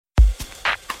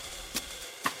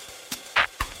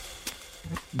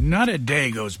Not a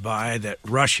day goes by that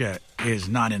Russia is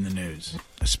not in the news,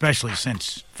 especially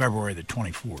since February the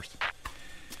 24th.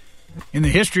 In the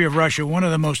history of Russia, one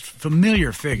of the most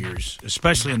familiar figures,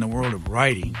 especially in the world of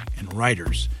writing and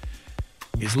writers,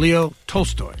 is Leo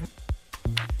Tolstoy.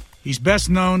 He's best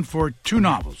known for two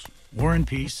novels, War and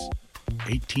Peace,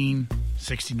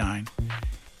 1869,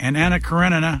 and Anna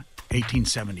Karenina,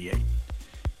 1878.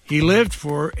 He lived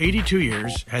for 82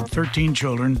 years, had 13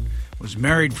 children, was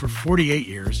married for 48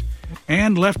 years,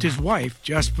 and left his wife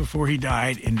just before he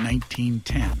died in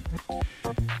 1910.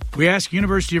 We asked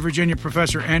University of Virginia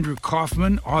professor Andrew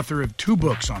Kaufman, author of 2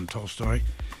 books on Tolstoy,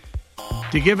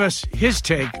 to give us his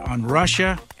take on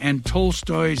Russia and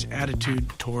Tolstoy's attitude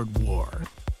toward war.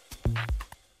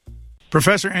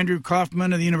 Professor Andrew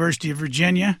Kaufman of the University of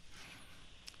Virginia,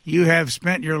 you have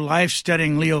spent your life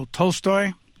studying Leo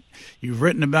Tolstoy. You've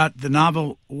written about the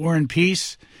novel War and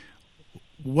Peace.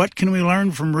 What can we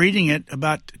learn from reading it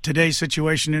about today's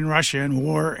situation in Russia and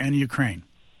war and Ukraine?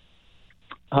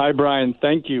 Hi, Brian.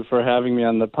 Thank you for having me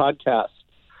on the podcast.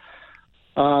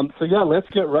 Let's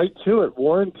get right to it.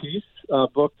 War and Peace, a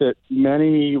book that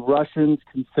many Russians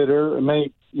consider,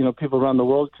 many people around the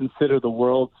world consider the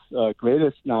world's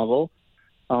greatest novel,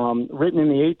 written in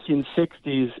the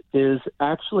 1860s, is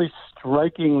actually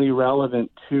strikingly relevant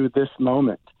to this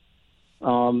moment.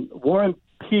 War and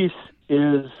Peace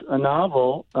is a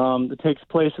novel that takes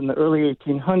place in the early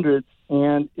 1800s,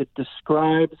 and it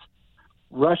describes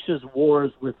Russia's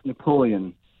wars with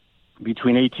Napoleon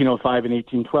between 1805 and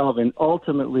 1812, and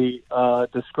ultimately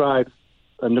describes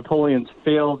Napoleon's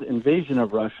failed invasion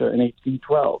of Russia in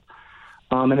 1812.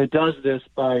 And it does this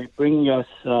by bringing us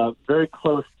very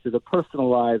close to the personal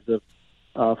lives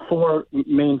of 4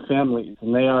 main families,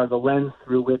 and they are the lens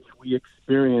through which we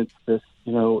experience this,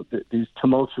 these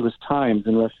tumultuous times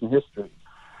in Russian history.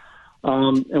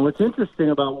 And what's interesting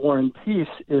about War and Peace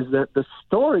is that the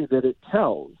story that it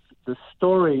tells, the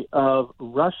story of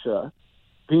Russia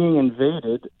being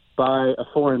invaded by a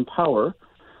foreign power,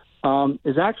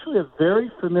 is actually a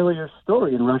very familiar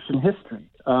story in Russian history.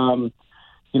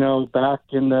 Back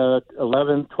in the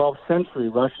 11th, 12th century,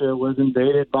 Russia was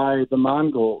invaded by the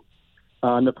Mongols.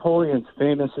 Napoleon's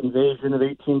famous invasion of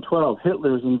 1812,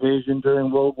 Hitler's invasion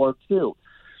during World War II.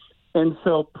 And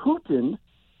so Putin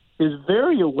is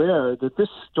very aware that this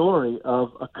story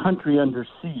of a country under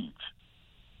siege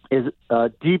is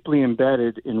deeply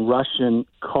embedded in Russian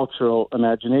cultural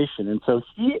imagination. And so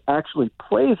he actually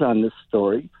plays on this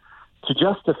story to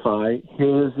justify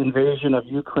his invasion of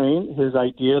Ukraine, his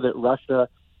idea that Russia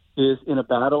is in a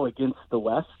battle against the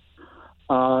West.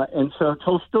 And so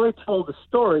Tolstoy told a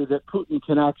story that Putin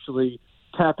can actually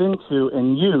tap into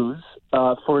and use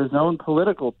for his own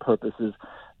political purposes.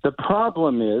 The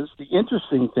problem is, the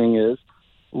interesting thing is,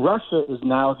 Russia is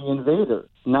now the invader,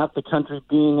 not the country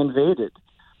being invaded.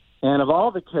 And of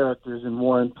all the characters in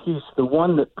War and Peace, the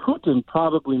one that Putin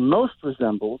probably most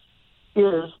resembles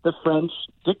is the French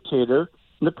dictator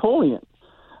Napoleon.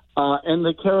 And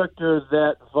the character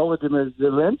that Volodymyr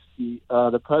Zelensky,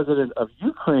 the president of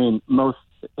Ukraine, most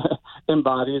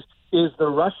embodies is the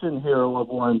Russian hero of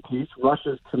War and Peace,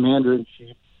 Russia's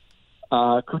commander-in-chief,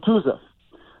 Kutuzov.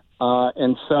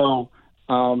 And so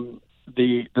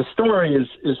the story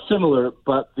is similar,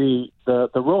 but the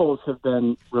roles have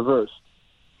been reversed.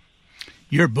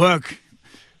 Your book,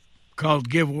 called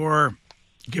Give War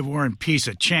and Peace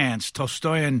a Chance,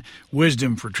 Tolstoyan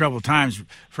Wisdom for Troubled Times,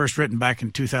 first written back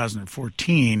in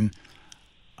 2014.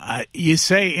 You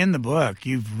say in the book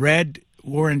you've read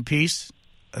War and Peace,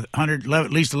 at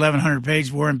least 1,100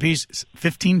 page War and Peace,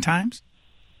 15 times?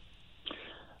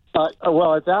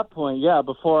 Well, at that point, yeah,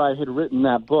 before I had written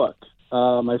that book.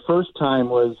 My first time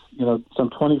was, some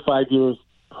 25 years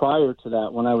prior to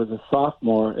that, when I was a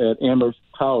sophomore at Amherst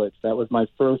College. That was my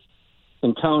first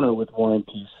encounter with War and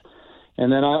Peace.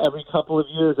 And then every couple of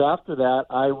years after that,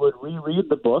 I would reread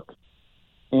the book,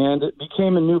 and it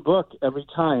became a new book every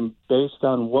time based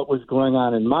on what was going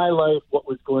on in my life, what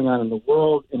was going on in the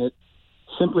world, and it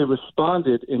simply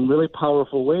responded in really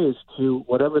powerful ways to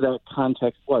whatever that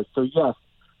context was. So, yes,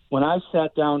 when I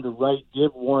sat down to write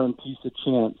Give War and Peace a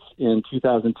Chance in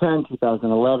 2010,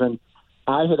 2011,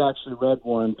 I had actually read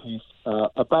War and Peace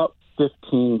about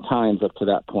 15 times up to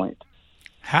that point.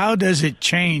 How does it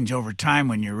change over time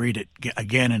when you read it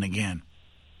again and again?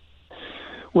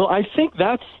 Well, I think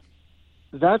that's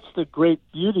the great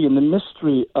beauty and the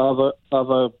mystery of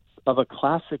a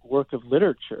classic work of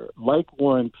literature like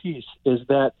War and Peace, is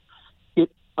that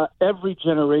every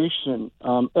generation,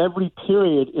 every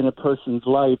period in a person's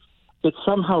life, it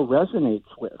somehow resonates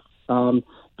with,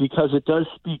 because it does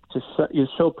speak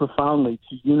so profoundly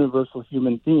to universal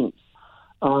human themes.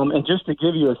 And just to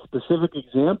give you a specific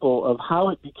example of how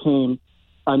it became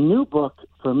a new book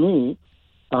for me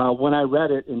when I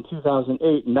read it in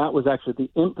 2008, and that was actually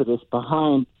the impetus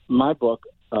behind my book,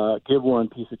 Give War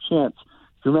and Peace a Chance.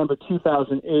 If you remember,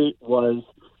 2008 was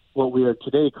what we are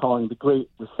today calling the Great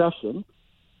Recession,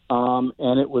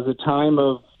 and it was a time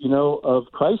of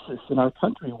crisis in our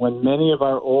country when many of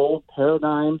our old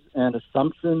paradigms and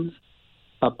assumptions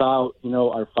about,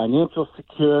 our financial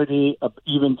security,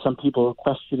 even some people were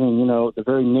questioning, the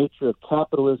very nature of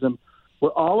capitalism,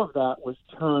 where all of that was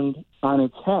turned on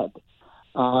its head.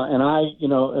 And I,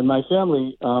 and my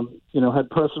family, had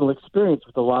personal experience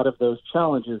with a lot of those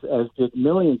challenges, as did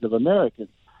millions of Americans.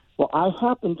 Well, I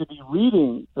happened to be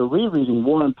reading or rereading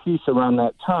War and Peace around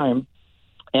that time,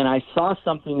 and I saw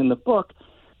something in the book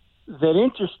that,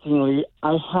 interestingly,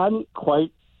 I hadn't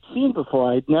quite seen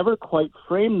before. I'd never quite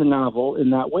framed the novel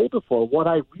in that way before. What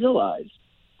I realized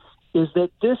is that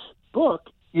this book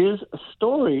is a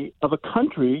story of a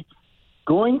country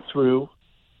going through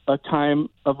a time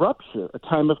of rupture, a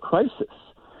time of crisis,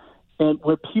 and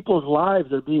where people's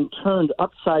lives are being turned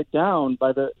upside down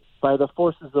by the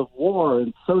forces of war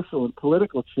and social and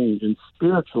political change and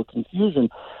spiritual confusion.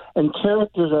 And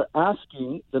characters are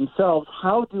asking themselves,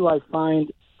 how do I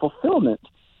find fulfillment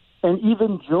and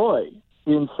even joy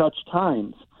in such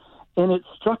times? And it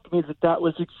struck me that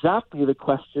was exactly the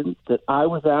question that I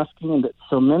was asking and that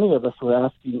so many of us were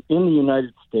asking in the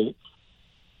United States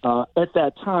at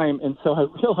that time. And so I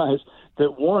realized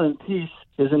that War and Peace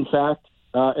is, in fact,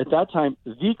 at that time,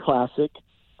 the classic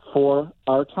for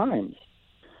our times.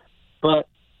 But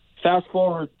fast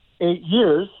forward 8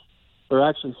 years, or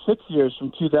actually 6 years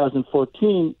from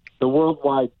 2014, the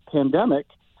worldwide pandemic,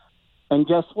 and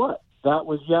guess what? That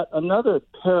was yet another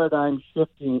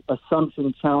paradigm-shifting,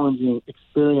 assumption-challenging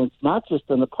experience, not just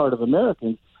on the part of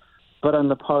Americans, but on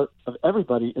the part of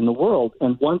everybody in the world.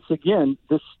 And once again,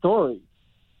 this story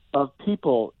of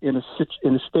people in a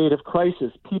state of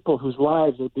crisis, people whose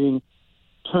lives are being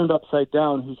turned upside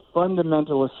down, whose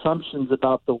fundamental assumptions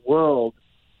about the world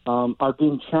are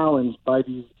being challenged by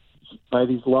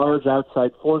these large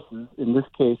outside forces, in this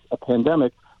case, a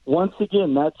pandemic. Once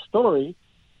again, that story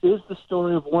is the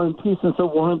story of War and Peace, and so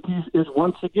War and Peace is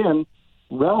once again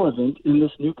relevant in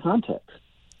this new context.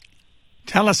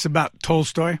 Tell us about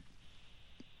Tolstoy.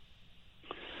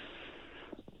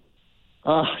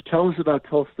 Tell us about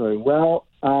Tolstoy. Well,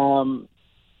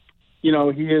 he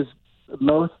is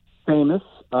most famous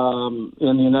in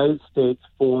the United States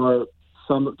for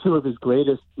two of his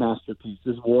greatest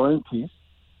masterpieces, War and Peace,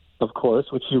 of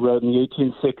course, which he wrote in the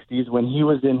 1860s when he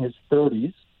was in his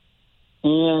 30s,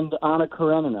 and Anna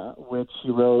Karenina, which he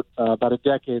wrote about a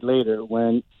decade later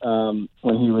when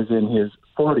he was in his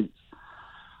 40s.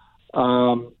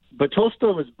 But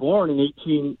Tolstoy was born in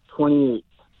 1828.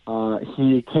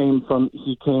 He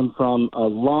came from a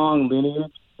long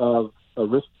lineage of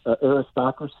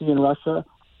aristocracy in Russia.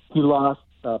 He lost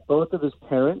both of his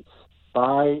parents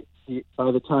by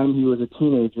the time he was a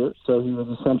teenager, so he was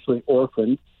essentially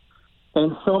orphaned.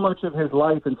 And so much of his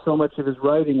life and so much of his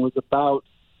writing was about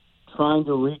trying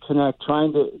to reconnect,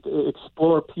 trying to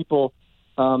explore people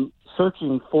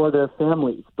searching for their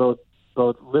families, both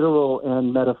literal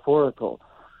and metaphorical.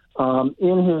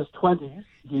 In his 20s,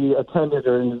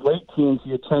 in his late teens,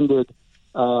 he attended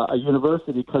a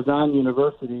university, Kazan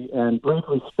University, and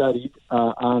briefly studied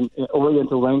on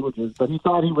Oriental languages. But he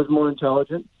thought he was more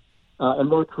intelligent and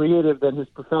more creative than his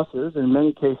professors. In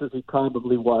many cases, he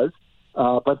probably was.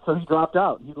 But so he dropped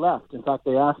out. He left. In fact,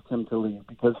 they asked him to leave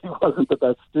because he wasn't the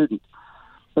best student.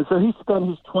 And so he spent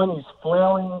his 20s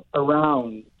flailing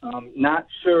around, not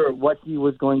sure what he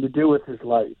was going to do with his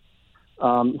life.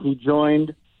 He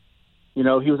joined, he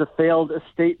was a failed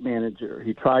estate manager.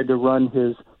 He tried to run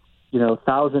his,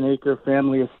 1,000-acre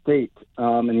family estate,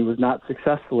 and he was not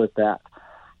successful at that.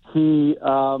 He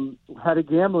had a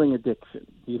gambling addiction.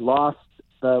 He lost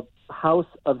the house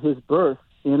of his birth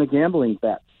in a gambling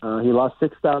bet. He lost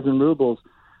 6,000 rubles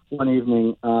one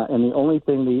evening, and the only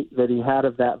thing that he had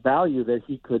of that value that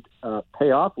he could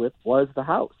pay off with was the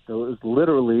house. So it was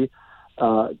literally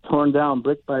torn down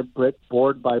brick by brick,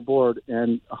 board by board,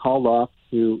 and hauled off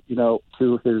to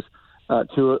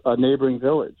a neighboring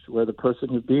village where the person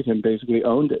who beat him basically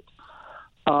owned it.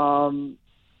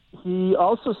 He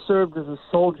also served as a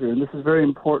soldier, and this is very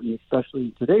important, especially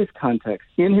in today's context.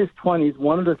 In his 20s,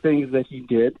 one of the things that he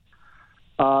did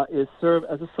is serve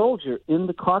as a soldier in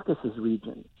the Caucasus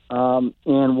region.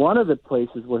 And one of the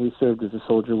places where he served as a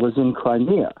soldier was in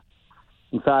Crimea.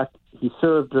 In fact, he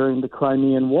served during the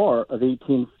Crimean War of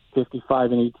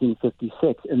 1855 and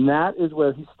 1856. And that is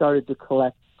where he started to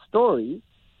collect stories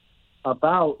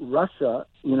about Russia,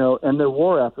 and their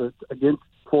war efforts against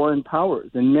foreign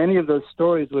powers. And many of those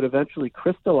stories would eventually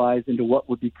crystallize into what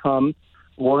would become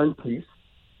War and Peace.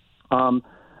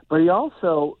 But he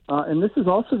also, and this is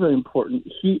also very important,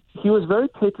 he was very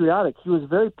patriotic. He was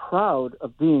very proud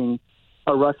of being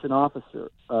a Russian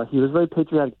officer. He was very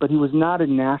patriotic, but he was not a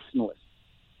nationalist.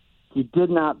 He did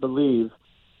not believe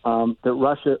that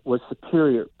Russia was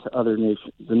superior to other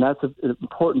nations, and that's an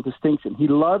important distinction. He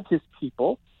loved his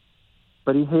people,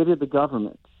 but he hated the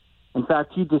government. In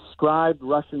fact, he described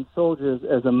Russian soldiers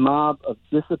as a mob of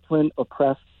disciplined,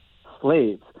 oppressed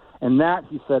slaves. And that,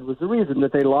 he said, was the reason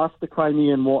that they lost the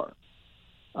Crimean War.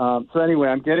 So anyway,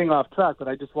 I'm getting off track, but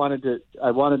I wanted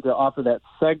to offer that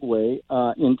segue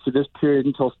into this period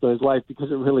in Tolstoy's life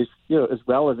because it really is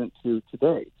relevant to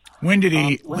today. When did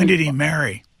he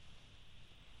marry?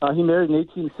 He married in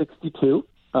 1862.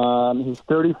 He's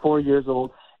 34 years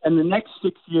old, and the next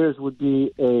 6 years would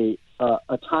be a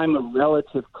time of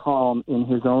relative calm in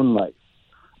his own life,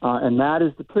 and that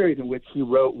is the period in which he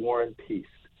wrote War and Peace.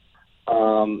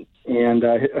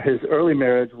 His early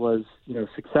marriage was,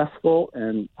 successful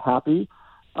and happy,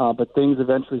 but things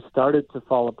eventually started to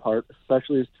fall apart,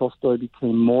 especially as Tolstoy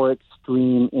became more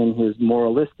extreme in his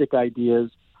moralistic ideas.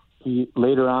 He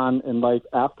later on in life,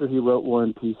 after he wrote War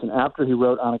and Peace and after he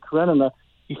wrote Anna Karenina,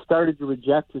 he started to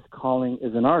reject his calling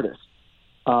as an artist,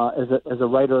 as a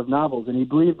writer of novels, and he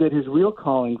believed that his real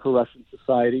calling for Russian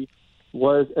society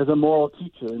was as a moral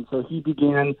teacher, and so he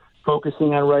began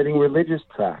focusing on writing religious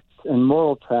tracts and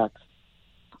moral tracts,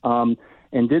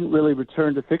 and didn't really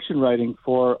return to fiction writing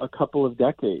for a couple of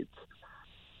decades.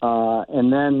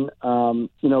 And then,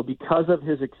 because of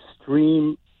his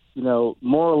extreme,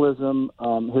 moralism,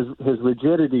 his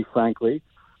rigidity, frankly,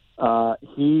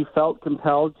 he felt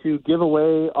compelled to give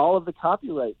away all of the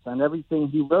copyrights on everything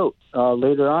he wrote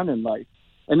later on in life.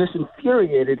 And this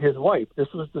infuriated his wife.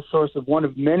 This was the source of one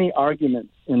of many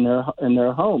arguments in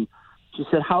their home. She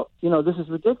said, this is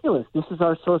ridiculous. This is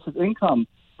our source of income.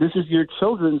 This is your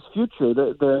children's future.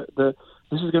 This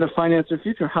is going to finance their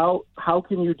future. How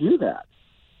can you do that?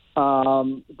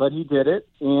 But he did it,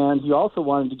 and he also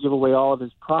wanted to give away all of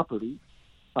his property,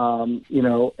 and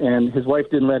his wife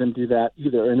didn't let him do that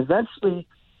either. And eventually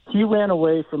he ran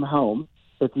away from home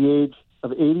at the age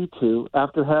of 82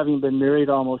 after having been married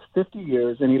almost 50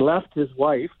 years, and he left his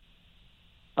wife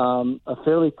a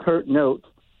fairly curt note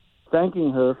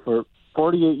thanking her for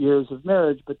 48 years of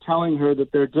marriage, but telling her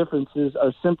that their differences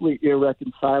are simply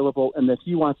irreconcilable and that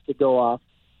he wants to go off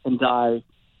and die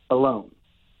alone.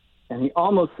 And he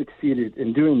almost succeeded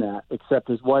in doing that, except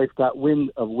his wife got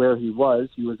wind of where he was.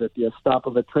 He was at the stop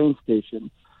of a train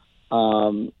station,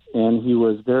 and he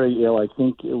was very ill. I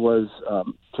think it was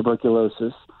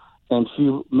tuberculosis. And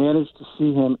she managed to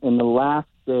see him in the last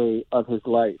day of his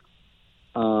life.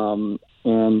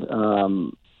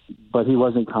 But he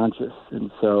wasn't conscious.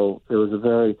 And so it was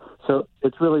so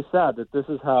it's really sad that this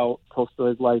is how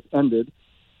Tolstoy's life ended,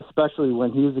 especially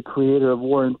when he's the creator of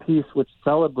War and Peace, which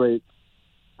celebrates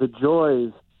the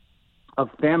joys of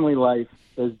family life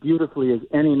as beautifully as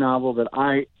any novel that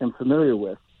I am familiar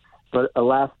with. But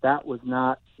alas, that was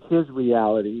not his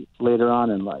reality later on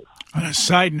in life. On a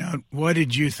side note, what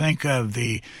did you think of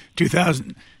the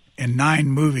 2009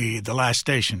 movie, The Last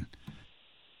Station?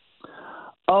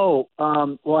 Well,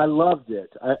 I loved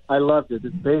it. I loved it.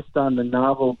 It's based on the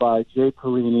novel by Jay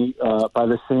Parini by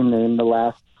the same name, The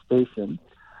Last Station.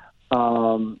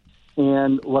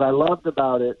 And what I loved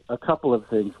about it, a couple of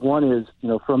things. One is,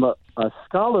 from a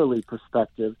scholarly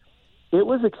perspective, it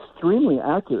was extremely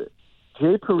accurate.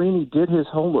 Jay Parini did his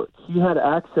homework. He had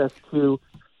access to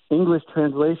English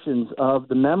translations of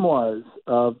the memoirs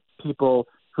of people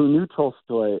who knew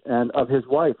Tolstoy and of his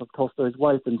wife, of Tolstoy's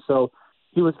wife. And so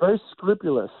he was very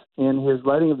scrupulous in his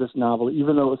writing of this novel.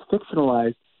 Even though it was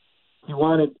fictionalized, he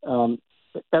wanted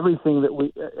everything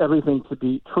to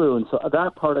be true. And so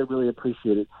that part I really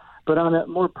appreciated. But on a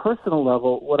more personal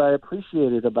level, what I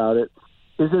appreciated about it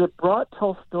is that it brought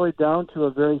Tolstoy down to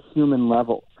a very human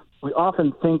level. We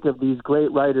often think of these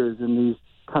great writers in these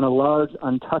kind of large,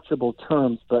 untouchable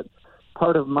terms, but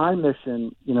part of my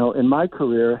mission, in my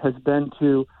career has been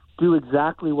to do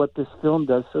exactly what this film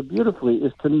does so beautifully,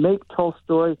 is to make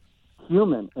Tolstoy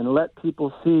human and let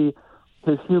people see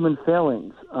his human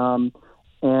failings.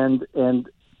 And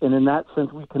in that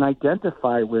sense, we can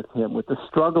identify with him, with the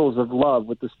struggles of love,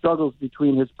 with the struggles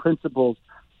between his principles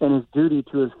and his duty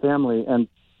to his family. And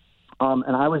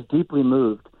I was deeply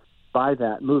moved by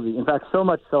that movie. In fact, so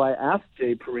much so I asked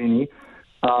Jay Parini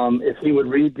if he would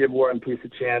read Give War and Peace a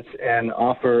chance and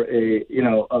offer a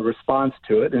response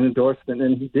to it, an endorsement,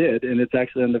 and he did. And it's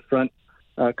actually on the front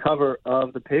cover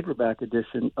of the paperback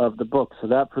edition of the book. So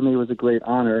that for me was a great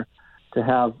honor to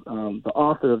have the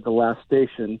author of The Last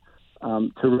Station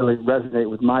to really resonate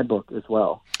with my book as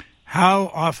well.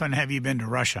 How often have you been to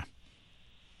Russia?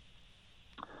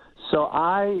 So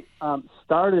I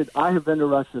have been to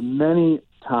Russia many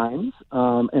times,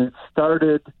 and it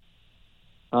started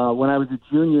when I was a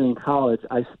junior in college.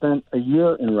 I spent a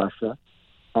year in Russia.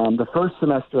 The first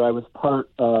semester I was part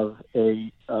of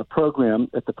a program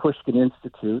at the Pushkin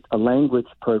Institute, a language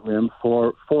program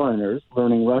for foreigners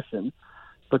learning Russian.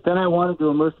 But then I wanted to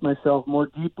immerse myself more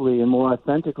deeply and more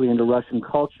authentically into Russian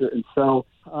culture. And so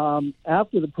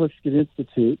after the Pushkin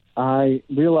Institute, I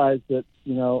realized that,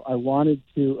 I wanted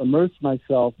to immerse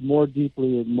myself more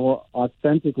deeply and more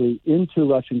authentically into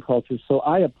Russian culture. So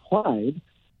I applied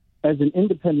as an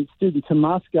independent student to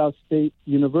Moscow State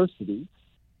University.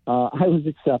 I was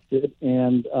accepted,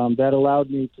 and that allowed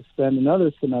me to spend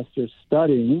another semester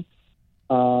studying,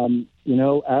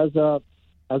 as a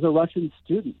Russian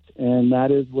student. And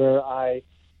that is where I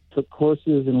took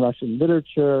courses in Russian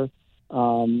literature.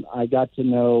 I got to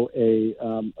know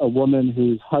a woman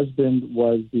whose husband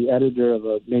was the editor of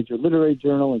a major literary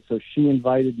journal, and so she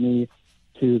invited me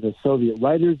to the Soviet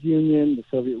Writers Union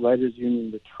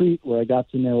retreat, where I got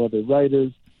to know other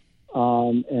writers.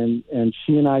 And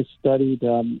she and I studied,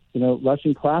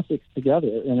 Russian classics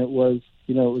together, and it was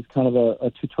kind of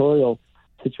a tutorial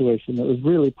situation that was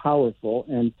really powerful.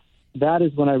 And that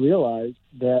is when I realized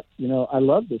that, I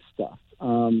love this stuff,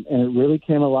 and it really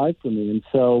came alive for me. And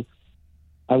so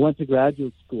I went to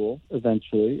graduate school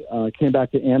eventually, came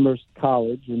back to Amherst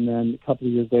College, and then a couple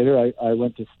of years later, I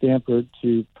went to Stanford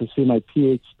to pursue my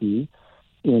PhD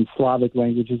in Slavic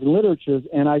languages and literatures,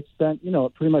 and I spent,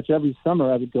 pretty much every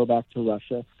summer I would go back to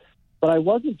Russia. But I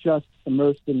wasn't just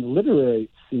immersed in the literary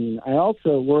scene. I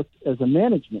also worked as a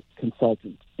management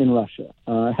consultant in Russia.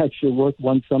 I actually worked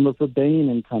one summer for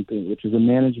Bain & Company, which is a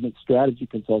management strategy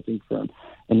consulting firm.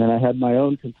 And then I had my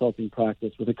own consulting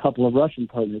practice with a couple of Russian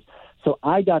partners. So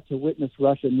I got to witness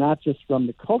Russia not just from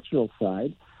the cultural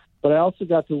side, but I also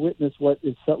got to witness what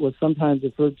was sometimes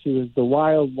referred to as the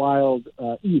wild, wild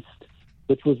East,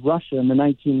 which was Russia in the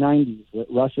 1990s.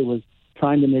 Russia was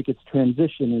trying to make its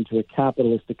transition into a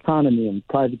capitalist economy and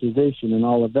privatization and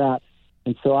all of that.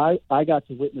 And so I got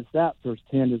to witness that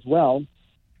firsthand as well.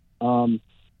 And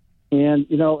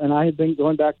I had been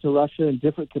going back to Russia in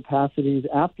different capacities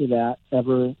after that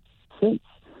ever since.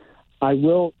 I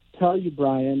will tell you,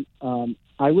 Brian,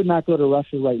 I would not go to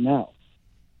Russia right now.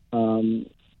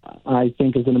 I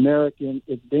think as an American,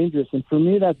 it's dangerous. And for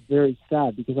me, that's very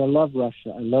sad because I love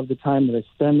Russia. I love the time that I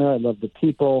spend there. I love the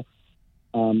people.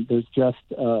 There's just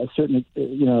a certain,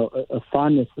 a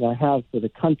fondness that I have for the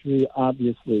country,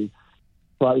 obviously.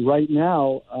 But right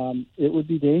now, it would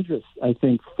be dangerous, I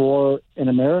think, for an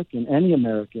American, any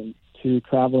American, to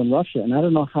travel in Russia. And I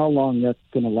don't know how long that's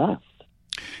going to last.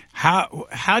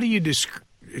 How do you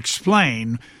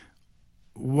explain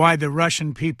why the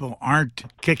Russian people aren't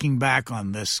kicking back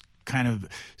on this kind of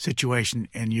situation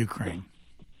in Ukraine?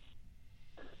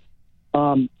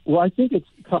 Well, I think it's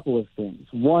a couple of things.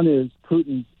 One is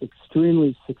Putin's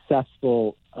extremely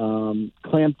successful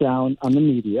clampdown on the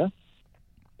media,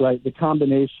 right? The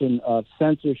combination of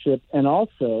censorship and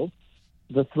also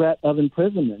the threat of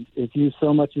imprisonment if you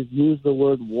so much as use the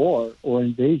word war or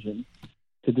invasion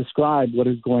to describe what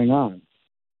is going on.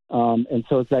 And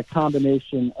so it's that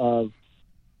combination of,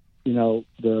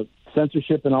 the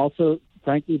censorship and also,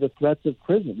 frankly, the threats of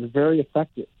prison. They're very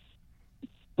effective.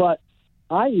 But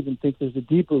I even think there's a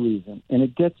deeper reason, and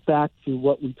it gets back to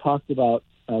what we talked about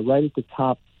right at the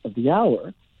top of the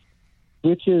hour,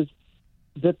 which is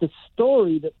that the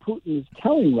story that Putin is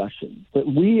telling Russians, that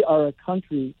we are a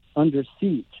country under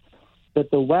siege,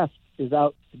 that the West is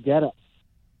out to get us,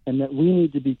 and that we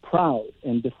need to be proud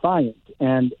and defiant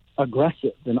and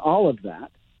aggressive and all of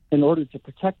that in order to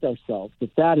protect ourselves,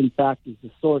 that in fact is the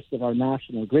source of our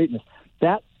national greatness.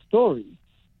 That story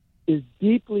is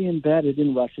deeply embedded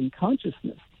in Russian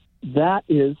consciousness. That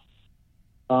is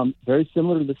very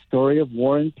similar to the story of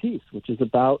War and Peace, which is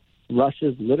about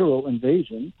Russia's literal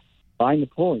invasion by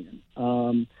Napoleon.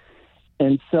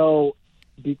 And so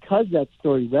because that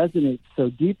story resonates so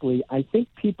deeply, I think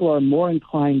people are more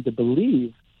inclined to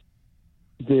believe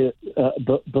the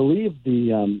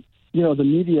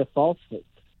media falsehood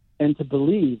and to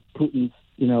believe Putin's,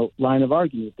 line of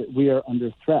argument that we are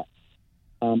under threat.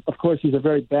 Of course, he's a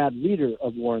very bad leader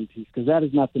of War and Peace because that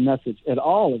is not the message at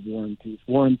all of War and Peace.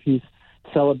 War and Peace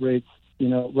celebrates,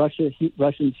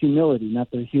 Russians' humility,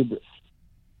 not their hubris.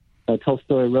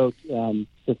 Tolstoy wrote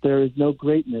that there is no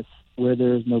greatness where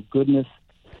there is no goodness,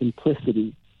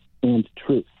 simplicity, and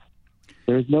truth.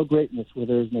 There is no greatness where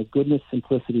there is no goodness,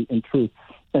 simplicity, and truth.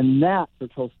 And that, for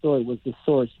Tolstoy, was the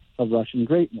source of Russian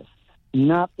greatness,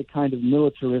 not the kind of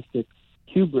militaristic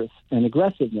hubris and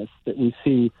aggressiveness that we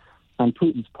see on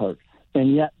Putin's part.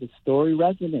 And yet the story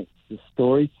resonates. The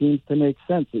story seems to make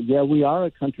sense. That, yeah, we are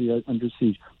a country under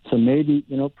siege. So maybe,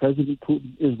 President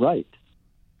Putin is right.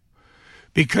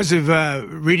 Because of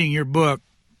reading your book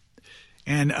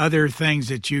and other things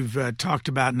that you've talked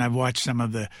about, and I've watched some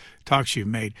of the talks you've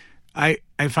made, I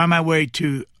found my way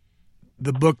to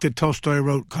the book that Tolstoy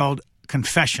wrote called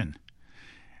Confession.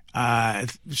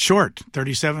 Short,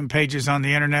 37 pages on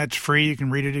the internet. It's free. You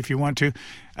can read it if you want to.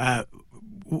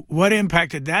 What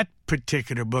impact did that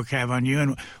particular book have on you,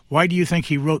 and why do you think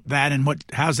he wrote that, and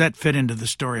how's that fit into the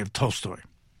story of Tolstoy?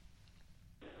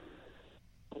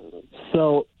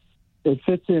 So it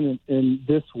fits in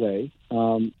this way.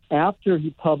 After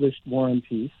he published War and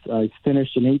Peace, he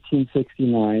finished in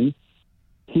 1869,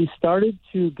 he started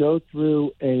to go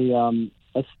through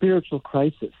a spiritual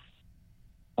crisis.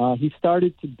 He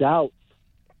started to doubt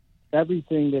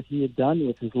everything that he had done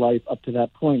with his life up to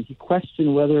that point. He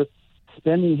questioned whether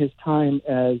spending his time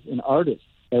as an artist,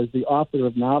 as the author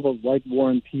of novels like War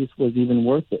and Peace, was even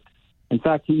worth it. In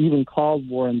fact, he even called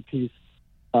War and Peace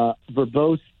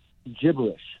verbose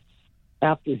gibberish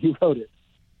after he wrote it.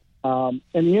 And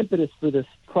the impetus for this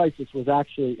crisis was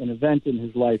actually an event in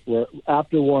his life where,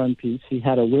 after War and Peace, he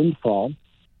had a windfall.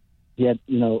 He had,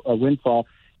 a windfall.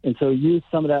 And so he used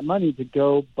some of that money to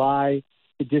go buy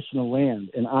additional land.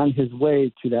 And on his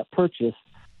way to that purchase,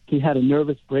 he had a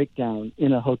nervous breakdown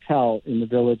in a hotel in the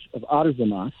village of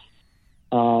Arzamas.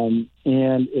 And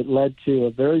it led to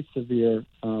a very severe,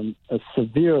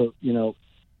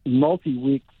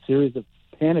 multi-week series of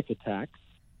panic attacks.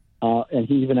 And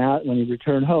he even, when he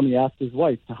returned home, he asked his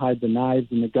wife to hide the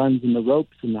knives and the guns and the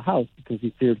ropes in the house because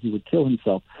he feared he would kill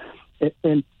himself. But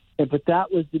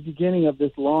that was the beginning of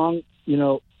this long,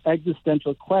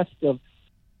 existential quest of,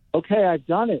 okay, I've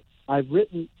done it. I've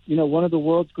written, one of the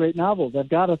world's great novels. I've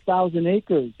got 1,000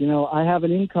 acres. I have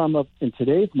an income of, in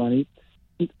today's money,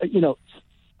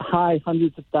 high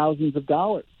hundreds of thousands of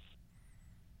dollars.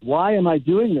 Why am I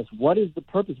doing this? What is the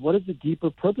purpose? What is the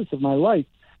deeper purpose of my life?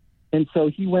 And so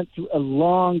he went through a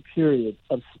long period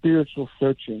of spiritual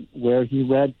searching where he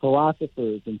read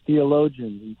philosophers and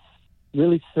theologians and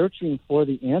really searching for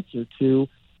the answer to,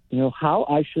 how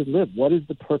I should live. What is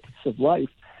the purpose of life?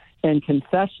 And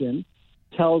Confession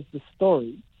tells the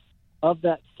story of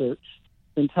that search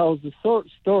and tells the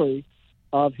story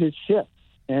of his shift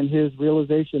and his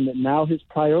realization that now his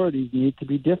priorities need to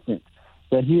be different,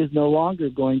 that he is no longer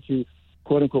going to,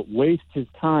 quote unquote, waste his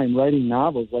time writing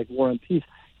novels like War and Peace.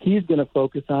 He's going to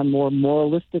focus on more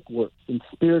moralistic works and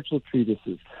spiritual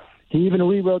treatises. He even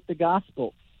rewrote the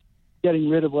Gospels, getting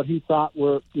rid of what he thought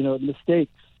were,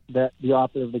 mistakes that the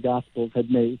author of the Gospels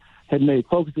had made,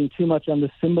 focusing too much on the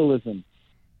symbolism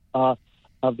of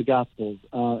the Gospels.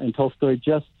 And Tolstoy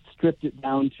just stripped it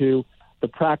down to the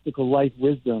practical life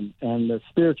wisdom and the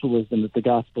spiritual wisdom that the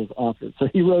Gospels offered. So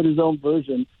he wrote his own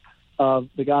version of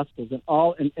the Gospels,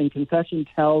 and Confession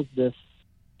tells this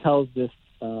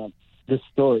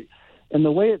story. And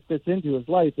the way it fits into his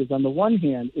life is, on the one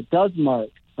hand, it does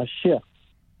mark a shift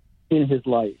in his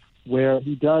life where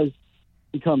he does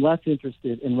become less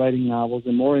interested in writing novels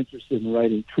and more interested in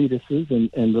writing treatises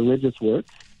and religious works.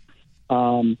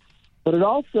 But it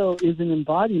also is an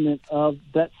embodiment of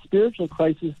that spiritual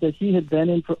crisis that he had been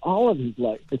in for all of his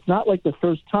life. It's not like the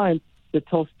first time that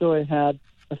Tolstoy had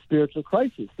a spiritual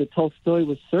crisis, that Tolstoy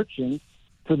was searching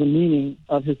for the meaning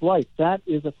of his life. That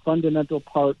is a fundamental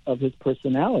part of his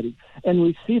personality. And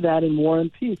we see that in War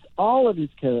and Peace. All of his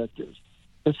characters,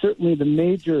 but certainly the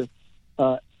major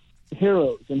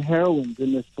heroes and heroines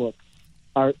in this book,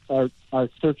 are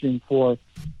searching for,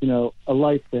 a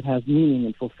life that has meaning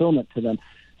and fulfillment to them.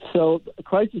 So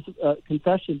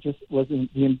Confession just was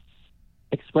the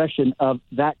expression of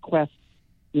that quest,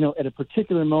 at a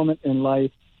particular moment in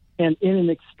life and in an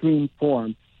extreme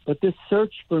form. But this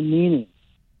search for meaning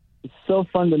is so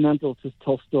fundamental to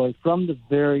Tolstoy from the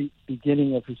very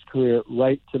beginning of his career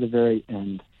right to the very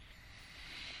end.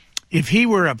 If he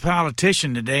were a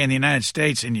politician today in the United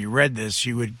States and you read this,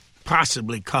 you would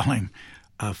possibly call him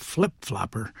a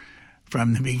flip-flopper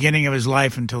from the beginning of his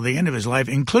life until the end of his life,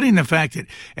 including the fact that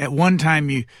at one time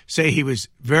you say he was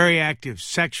very active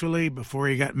sexually before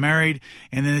he got married,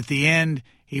 and then at the end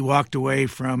he walked away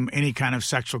from any kind of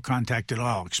sexual contact at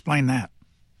all. Explain that.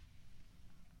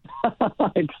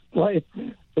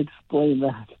 Explain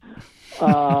that.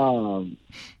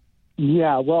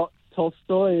 Yeah, well,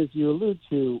 Tolstoy, as you allude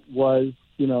to, was,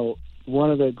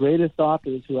 one of the greatest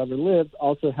authors who ever lived,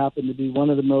 also happened to be one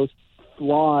of the most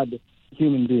flawed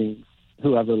human beings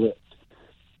who ever lived.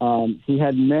 He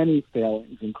had many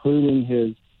failings, including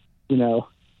his,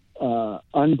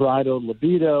 unbridled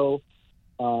libido.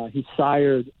 He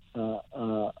sired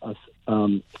a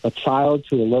child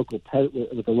to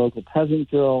with a local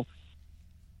peasant girl.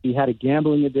 He had a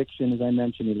gambling addiction, as I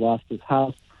mentioned. He lost his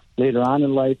house. Later on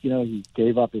in life, he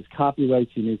gave up his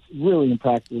copyrights. He made really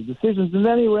impractical decisions, and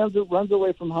then he runs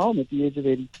away from home at the age of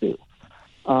 82.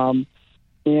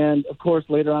 And of course,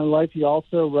 later on in life, he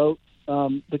also wrote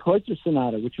the Kreutzer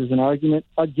Sonata, which was an argument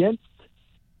against,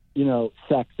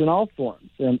 sex in all forms,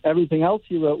 and everything else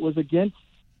he wrote was against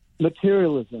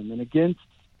materialism and against,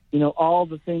 all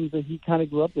the things that he kind of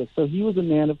grew up with. So he was a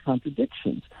man of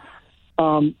contradictions.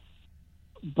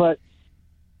 But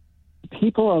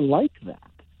people are like that.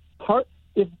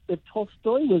 If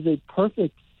Tolstoy was a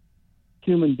perfect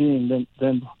human being,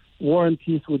 then War and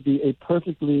Peace would be a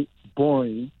perfectly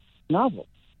boring novel.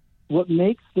 What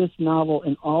makes this novel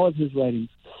and all of his writings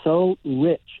so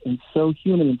rich and so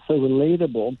human and so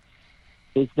relatable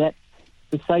is that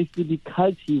precisely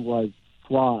because he was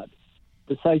flawed,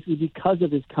 precisely because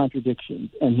of his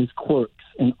contradictions and his quirks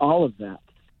and all of that.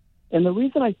 And the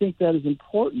reason I think that is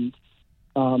important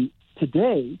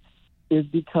today is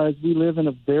because we live in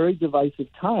a very divisive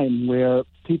time where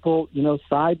people,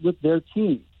 side with their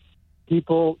team.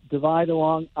 People divide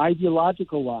along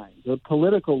ideological lines or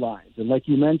political lines. And like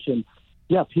you mentioned,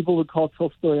 people would call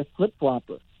Tolstoy a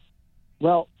flip-flopper.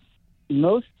 Well,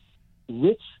 most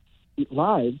rich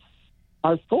lives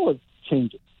are full of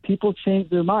changes. People change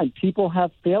their mind. People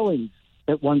have failings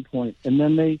at one point, and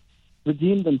then they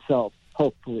redeem themselves,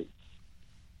 hopefully.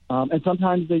 And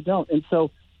sometimes they don't. And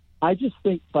so I just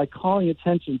think by calling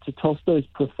attention to Tolstoy's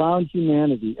profound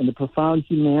humanity and the profound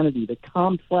humanity, the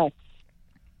complex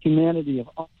humanity of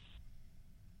all,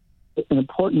 an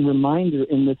important reminder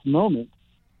in this moment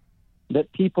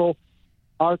that people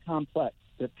are complex,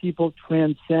 that people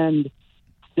transcend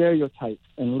stereotypes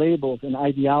and labels and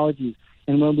ideologies.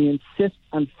 And when we insist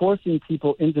on forcing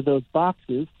people into those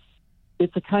boxes,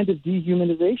 it's a kind of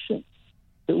dehumanization,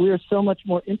 that we are so much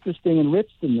more interesting and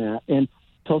rich than that. And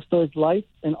Tolstoy's life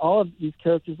and all of these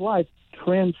characters' lives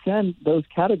transcend those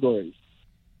categories.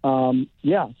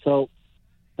 So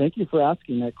thank you for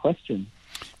asking that question.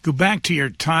 Go back to your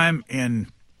time in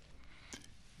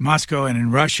Moscow and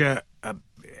in Russia.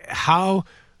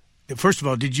 First of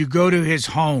all, did you go to his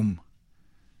home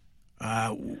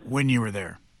when you were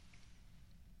there?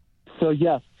 So,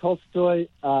 yes, Tolstoy,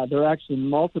 there are actually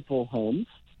multiple homes.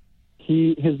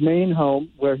 His main home,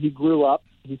 where he grew up,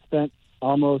 he spent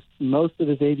almost most of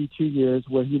his 82 years,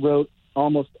 where he wrote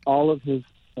almost all of his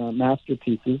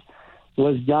masterpieces,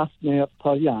 was Yasnaya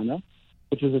Polyana,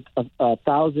 which is a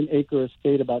 1,000-acre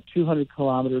estate about 200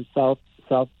 kilometers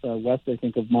southwest, I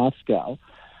think, of Moscow.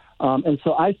 And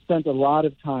so I spent a lot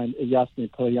of time at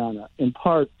Yasnaya Polyana, in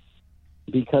part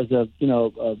because of,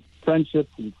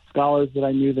 friendships and scholars that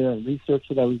I knew there and research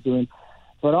that I was doing.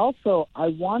 But also I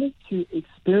wanted to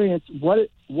experience what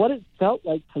it felt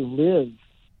like to live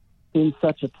in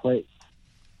such a place,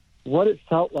 what it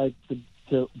felt like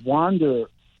to wander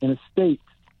in a state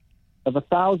of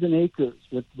 1,000 acres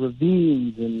with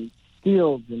ravines and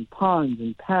fields and ponds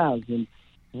and paths and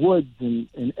woods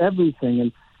and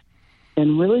everything,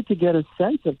 and really to get a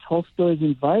sense of Tolstoy's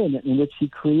environment in which he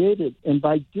created. And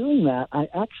by doing that, I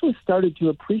actually started to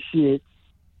appreciate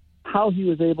how he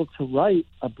was able to write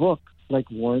a book like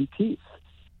War and Peace.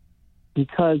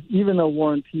 Because even though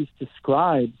War and Peace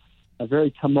describes a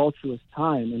very tumultuous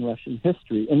time in Russian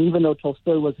history, and even though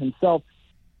Tolstoy was himself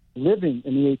living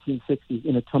in the 1860s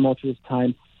in a tumultuous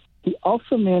time, he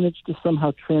also managed to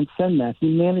somehow transcend that. He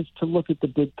managed to look at the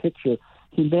big picture.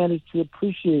 He managed to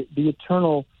appreciate the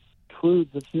eternal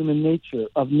truths of human nature,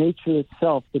 of nature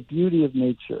itself, the beauty of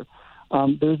nature.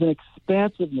 There's an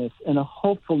expansiveness and a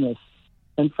hopefulness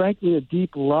and, frankly, a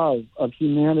deep love of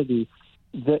humanity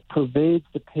that pervades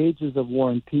the pages of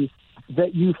War and Peace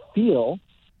that you feel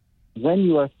when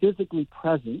you are physically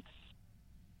present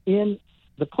in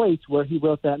the place where he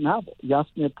wrote that novel,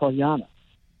 Yasnaya Polyana.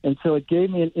 And so it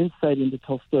gave me an insight into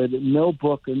Tolstoy that no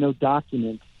book or no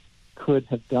document could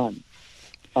have done.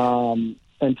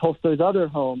 And Tolstoy's other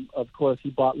home, of course,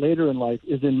 he bought later in life,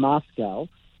 is in Moscow,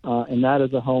 and that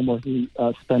is a home where he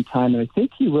spent time. And I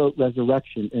think he wrote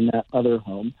Resurrection in that other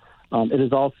home. It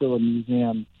is also a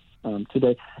museum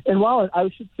today. And while I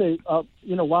should say,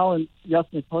 while in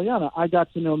Yasnaya Polyana, I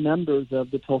got to know members of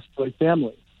the Tolstoy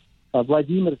family.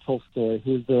 Vladimir Tolstoy,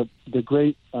 who's the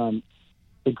great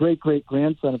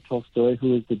grandson of Tolstoy,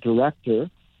 who is the director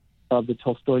of the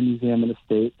Tolstoy Museum and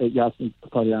Estate at Yasnaya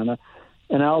Polyana.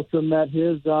 And I also met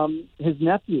his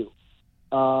nephew,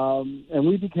 and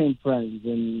we became friends.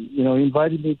 And he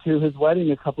invited me to his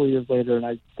wedding a couple of years later. And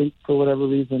I think for whatever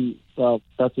reason, well,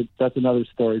 that's another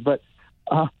story. But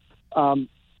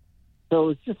so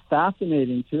it's just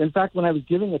fascinating to. In fact, when I was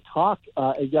giving a talk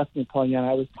at Yasmin Polyana,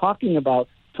 I was talking about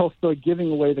Tolstoy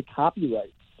giving away the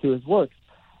copyright to his works,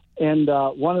 and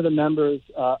one of the members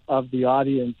of the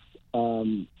audience,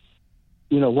 one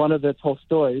of the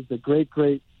Tolstoys, the great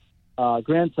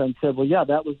grandson, said, "Well, yeah,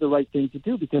 that was the right thing to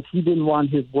do because he didn't want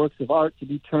his works of art to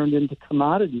be turned into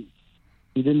commodities.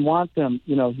 He didn't want them.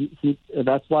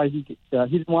 That's why he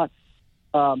didn't want.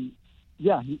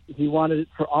 He wanted it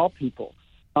for all people."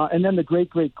 And then the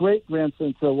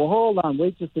great-great-great-grandson said, "Well, hold on,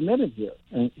 wait just a minute here."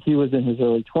 And he was in his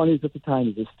early 20s at the time.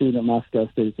 He was a student at Moscow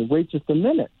State. He said, "Wait just a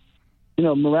minute.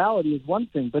 Morality is one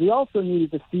thing, but he also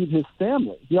needed to feed his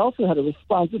family. He also had a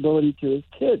responsibility to his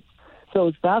kids." So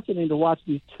it's fascinating to watch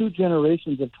these two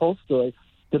generations of Tolstoy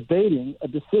debating a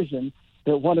decision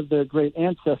that one of their great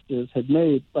ancestors had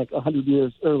made like 100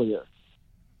 years earlier.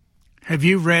 Have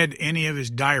you read any of his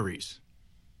diaries?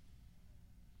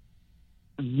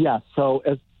 Yes. So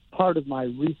as part of my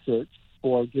research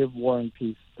for Give War and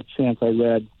Peace a Chance, I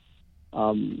read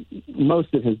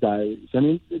most of his diaries. I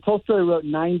mean, Tolstoy wrote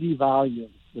 90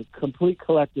 volumes. The complete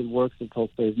collected works of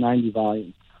Tolstoy is 90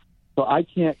 volumes. So I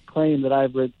can't claim that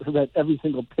I've read every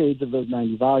single page of those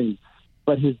 90 volumes.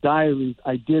 But his diaries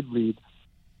I did read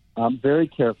very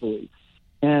carefully.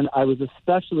 And I was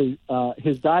especially,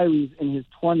 his diaries in his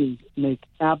 20s make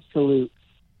absolute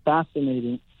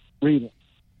fascinating reading.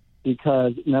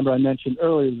 Because, remember, I mentioned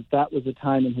earlier that was a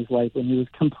time in his life when he was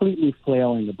completely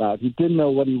flailing about. He didn't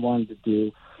know what he wanted to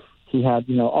do. He had,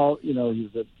 he was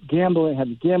had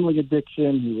a gambling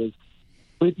addiction. He was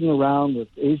sleeping around with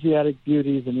Asiatic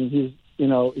beauties. I mean, he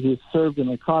served in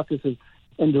the Caucasus.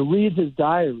 And to read his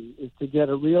diary is to get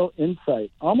a real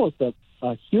insight, almost a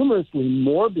humorously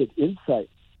morbid insight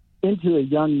into a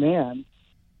young man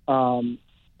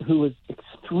who was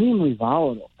extremely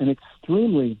volatile and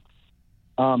extremely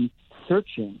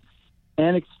searching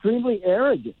and extremely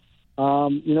arrogant,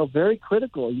 very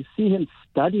critical. You see him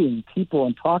studying people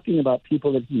and talking about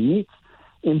people that he meets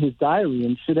in his diary.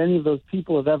 And should any of those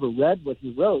people have ever read what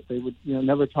he wrote, they would,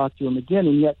 never talk to him again.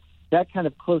 And yet that kind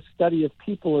of close study of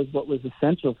people is what was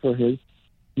essential for his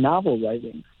novel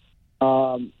writing.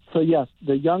 So yes,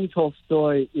 the young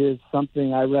Tolstoy is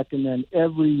something I recommend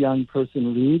every young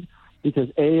person read because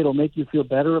A, it'll make you feel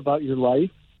better about your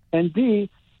life, and B,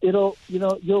 you'll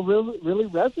really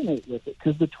resonate with it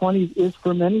because the 20s is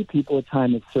for many people a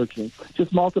time of searching.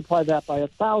 Just multiply that by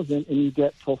 1,000 and you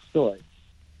get Tolstoy.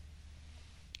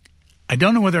 I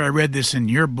don't know whether I read this in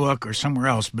your book or somewhere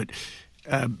else, but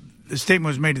the statement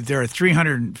was made that there are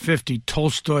 350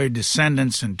 Tolstoy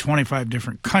descendants in 25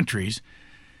 different countries.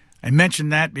 I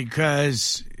mentioned that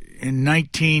because in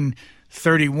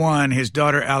 1931, his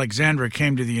daughter Alexandra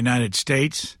came to the United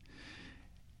States.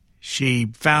 She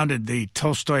founded the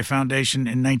Tolstoy Foundation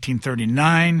in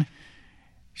 1939.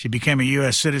 She became a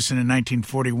U.S. citizen in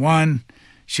 1941.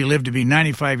 She lived to be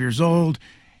 95 years old.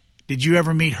 Did you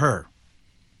ever meet her?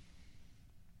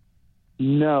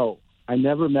 No, I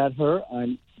never met her.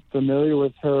 I'm familiar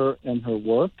with her and her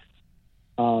work.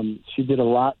 She did a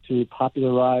lot to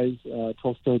popularize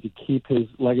Tolstoy to keep his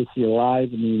legacy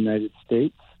alive in the United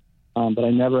States, but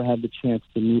I never had the chance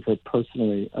to meet her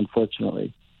personally,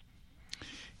 unfortunately.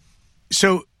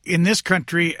 So in this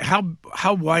country,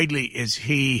 how widely is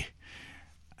he,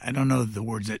 I don't know the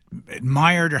words,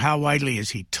 admired, or how widely is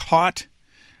he taught?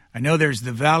 I know there's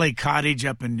the Valley Cottage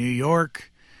up in New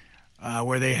York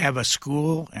where they have a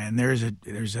school, and there's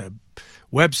a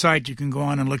website you can go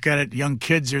on and look at it. Young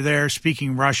kids are there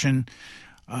speaking Russian.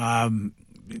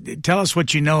 Tell us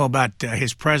what you know about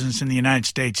his presence in the United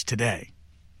States today.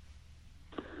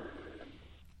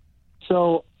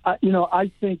 So, I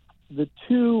think the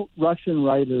two Russian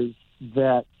writers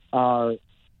that are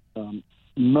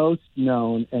most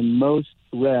known and most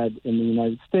read in the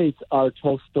United States are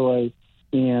Tolstoy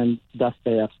and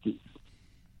Dostoevsky.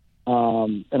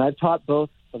 And I've taught both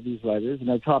of these writers,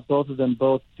 and I've taught both of them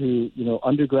both to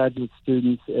undergraduate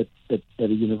students at a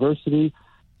university,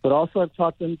 but also I've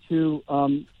taught them to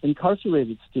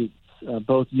incarcerated students,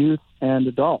 both youth and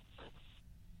adults.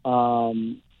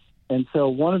 And so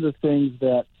one of the things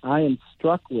that I am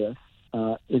struck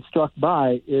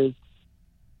by is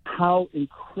how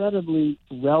incredibly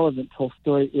relevant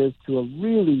Tolstoy is to a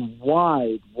really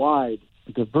wide,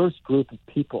 diverse group of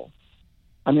people.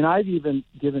 I mean, I've even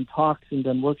given talks and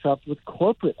done workshops with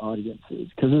corporate audiences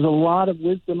because there's a lot of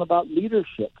wisdom about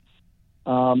leadership.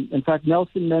 In fact,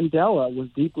 Nelson Mandela was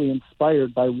deeply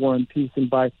inspired by War and Peace and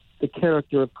by the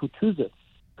character of Kutuzov,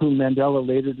 whom Mandela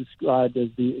later described as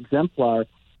the exemplar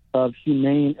of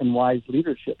humane and wise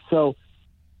leadership. So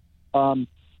I'm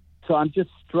just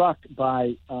struck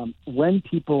by when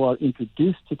people are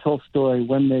introduced to Tolstoy,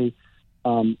 when they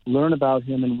learn about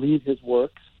him and read his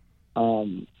works,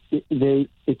 he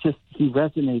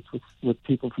resonates with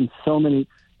people from so many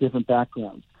different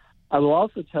backgrounds. I will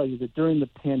also tell you that during the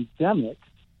pandemic,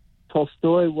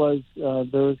 Tolstoy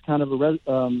there was kind of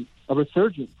a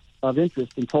resurgence of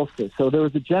interest in Tolstoy. So there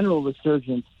was a general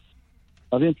resurgence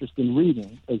of interest in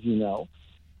reading, as you know.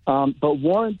 But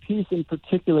War and Peace in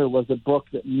particular was a book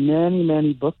that many,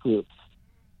 many book groups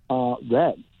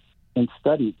read and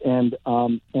studied, and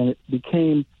it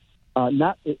became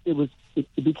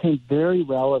it became very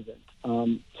relevant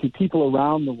to people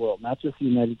around the world, not just the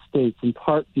United States, in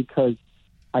part because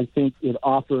I think it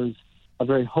offers a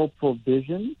very hopeful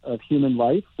vision of human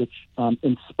life, which,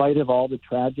 in spite of all the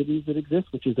tragedies that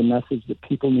exist, which is a message that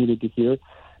people needed to hear,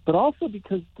 but also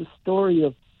because the story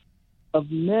of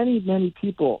many, many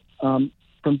people from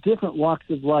different walks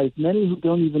of life, many who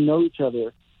don't even know each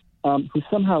other,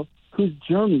 whose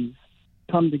journeys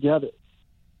come together,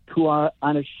 who are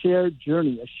on a shared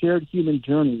journey, a shared human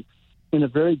journey in a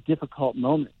very difficult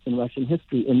moment in Russian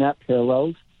history, and that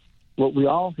parallels what we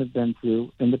all have been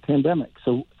through in the pandemic.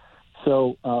 So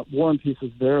War and Peace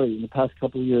was in the past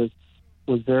couple of years,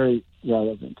 was very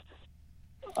relevant.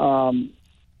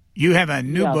 You have a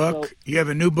new book. You have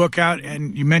a new book out,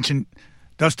 and you mentioned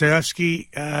Dostoevsky.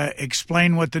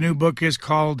 Explain what the new book is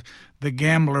called, The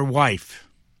Gambler Wife.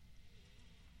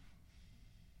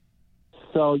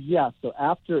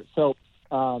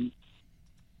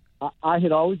 I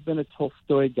had always been a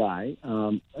Tolstoy guy,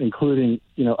 including,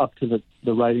 up to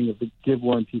the writing of the Give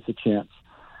War and Peace a Chance.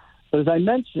 But as I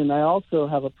mentioned, I also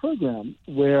have a program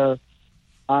where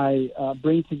I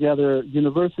bring together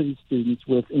university students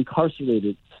with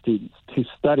incarcerated students to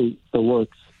study the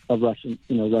works of Russian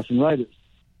writers.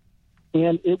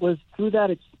 And it was through that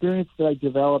experience that I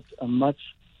developed a much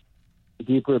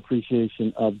deeper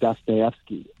appreciation of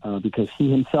Dostoevsky, because he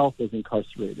himself was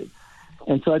incarcerated.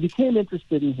 And so I became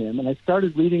interested in him, and I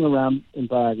started reading around in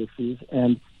biographies,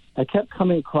 and I kept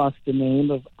coming across the name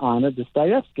of Anna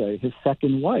Dostoevskaya, his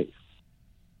second wife.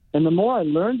 And the more I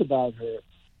learned about her,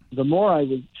 the more I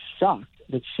was shocked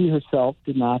that she herself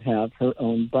did not have her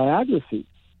own biography.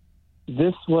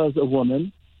 This was a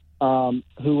woman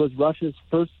who was Russia's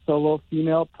first solo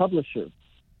female publisher.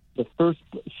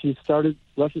 She started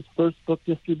Russia's first book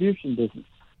distribution business.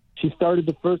 She started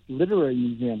the first literary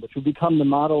museum, which would become the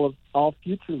model of all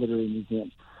future literary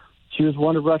museums. She was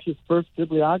one of Russia's first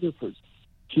bibliographers.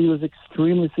 She was an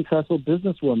extremely successful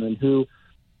businesswoman who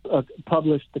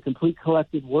published the complete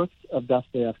collected works of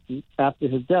Dostoevsky after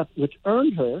his death, which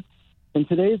earned her, in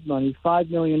today's money,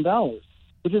 $5 million,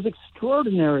 which is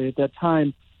extraordinary at that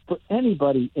time for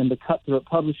anybody in the cutthroat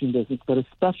publishing business, but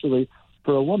especially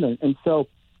for a woman. And so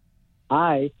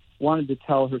I wanted to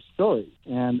tell her story,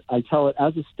 and I tell it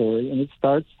as a story, and it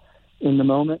starts in the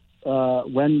moment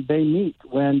when they meet,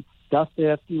 when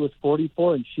Dostoevsky was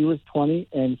 44 and she was 20,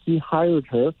 and he hired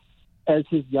her as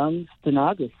his young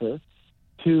stenographer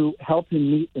to help him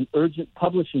meet an urgent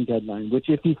publishing deadline, which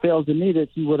if he failed to meet it,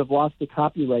 he would have lost the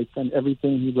copyrights on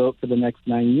everything he wrote for the next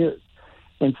 9 years.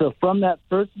 And so from that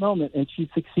first moment, and she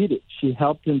succeeded, she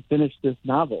helped him finish this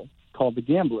novel called The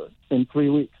Gambler in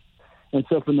 3 weeks. And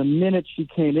so from the minute she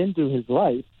came into his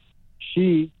life,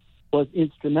 she was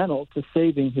instrumental to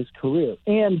saving his career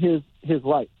and his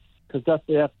life, because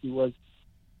Dostoevsky was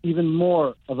even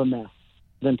more of a mess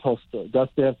than Tolstoy.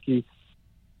 Dostoevsky,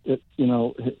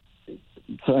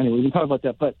 so anyway, we can talk about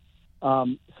that. But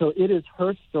so it is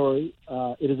her story.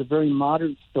 It is a very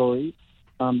modern story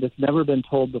that's never been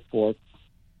told before,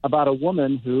 about a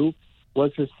woman who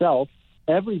was herself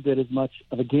every bit as much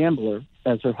of a gambler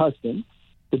as her husband.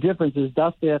 The difference is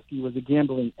Dostoevsky was a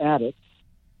gambling addict,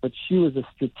 but she was a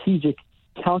strategic,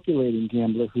 calculating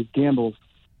gambler whose gambles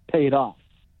paid off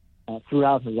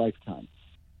throughout her lifetime.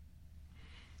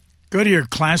 Go to your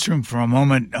classroom for a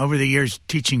moment. Over the years,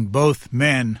 teaching both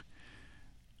men,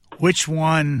 which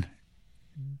one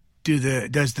do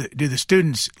the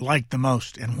students like the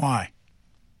most, and why?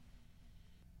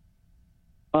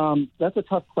 That's a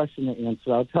tough question to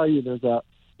answer. I'll tell you,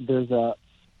 there's a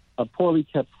poorly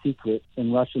kept secret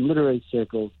in Russian literary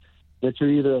circles that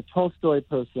you're either a Tolstoy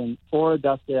person or a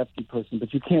Dostoevsky person,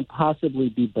 but you can't possibly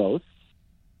be both,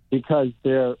 because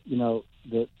their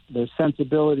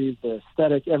sensibilities, their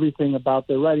aesthetic, everything about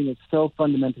their writing is so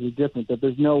fundamentally different that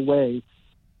there's no way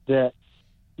that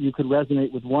you could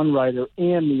resonate with one writer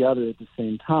and the other at the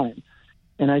same time.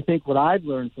 And I think what I've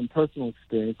learned from personal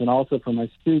experience and also from my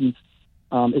students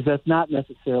is that's not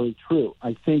necessarily true.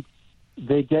 I think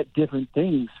they get different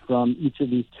things from each of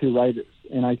these two writers.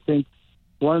 And I think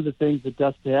one of the things that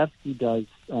Dostoevsky does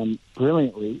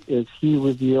brilliantly is he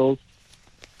reveals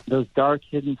those dark,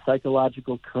 hidden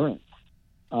psychological currents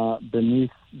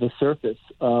beneath the surface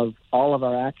of all of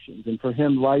our actions. And for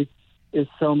him, life is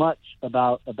so much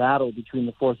about a battle between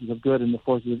the forces of good and the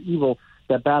forces of evil,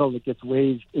 that battle that gets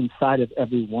waged inside of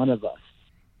every one of us.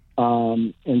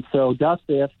 And so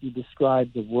Dostoevsky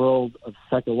describes a world of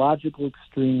psychological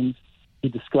extremes. He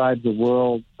describes a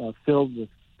world filled with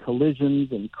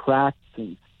collisions and cracks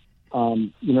and,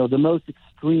 the most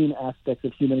extreme aspects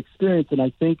of human experience. And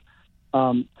I think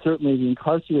certainly the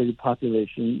incarcerated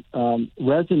population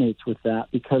resonates with that,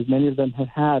 because many of them have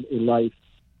had a life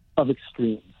of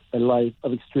extremes, a life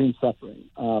of extreme suffering.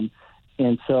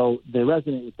 And so they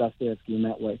resonate with Dostoevsky in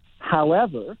that way.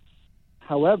 However,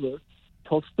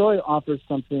 Tolstoy offers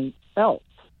something else.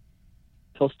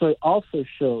 Tolstoy also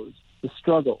shows the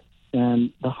struggle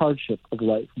and the hardship of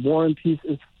life. War and Peace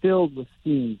is filled with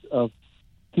scenes of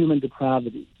human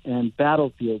depravity and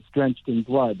battlefields drenched in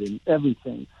blood and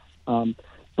everything.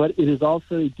 But it is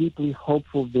also a deeply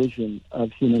hopeful vision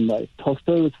of human life.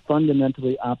 Tolstoy was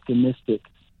fundamentally optimistic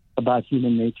about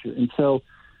human nature. And so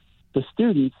the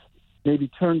students maybe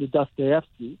turn to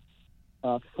Dostoevsky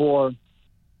for,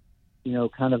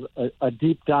 kind of a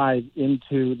deep dive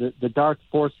into the dark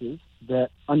forces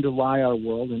that underlie our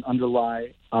world and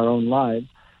underlie our own lives.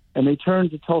 And they turn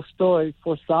to Tolstoy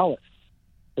for solace.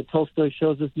 That Tolstoy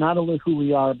shows us not only who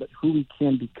we are, but who we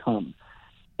can become.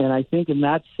 And I think in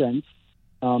that sense,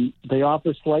 they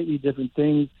offer slightly different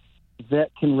things that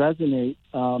can resonate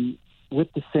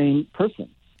with the same person.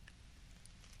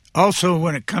 Also,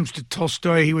 when it comes to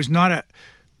Tolstoy, he was not a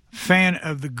fan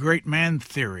of the great man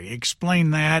theory. Explain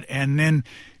that, and then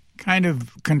kind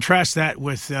of contrast that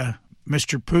with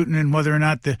Mr. Putin and whether or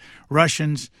not the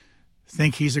Russians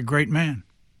think he's a great man.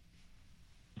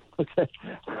 Okay.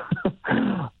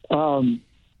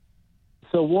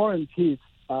 So War and Peace,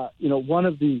 one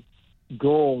of the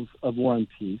goals of War and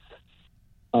Peace,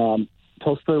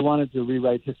 Tolstoy wanted to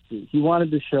rewrite history. He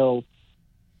wanted to show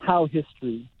how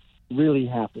history really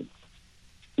happened.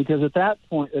 Because at that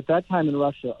time in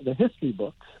Russia, the history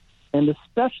books, and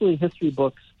especially history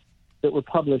books that were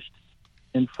published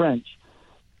in French,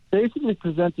 basically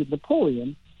presented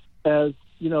Napoleon as,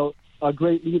 a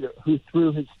great leader who,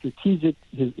 through his strategic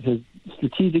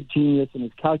genius and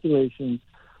his calculations,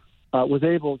 was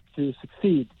able to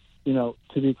succeed, to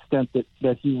the extent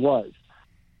that he was.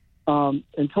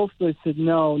 And Tolstoy said,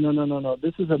 no,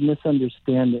 this is a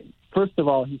misunderstanding. First of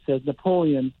all, he says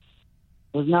Napoleon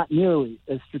was not nearly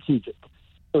as strategic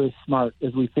or as smart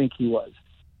as we think he was.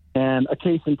 And a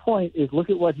case in point is, look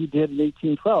at what he did in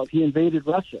 1812. He invaded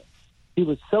Russia. He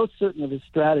was so certain of his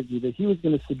strategy that he was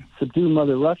going to subdue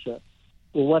Mother Russia.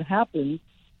 Well, what happened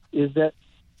is that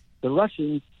the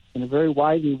Russians, in a very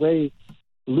wily way,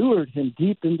 lured him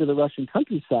deep into the Russian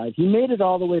countryside. He made it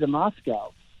all the way to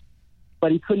Moscow,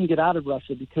 but he couldn't get out of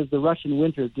Russia because the Russian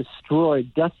winter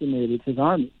decimated his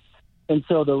army. And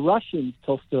so the Russians,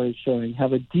 Tolstoy is showing,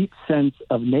 have a deep sense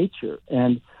of nature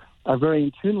and are very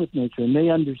in tune with nature. And they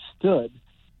understood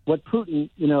what Putin,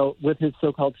 with his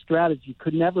so-called strategy,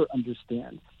 could never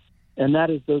understand. And that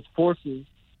is those forces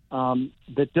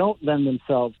that don't lend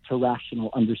themselves to rational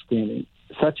understanding,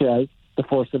 such as the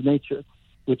force of nature,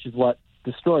 which is what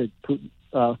destroyed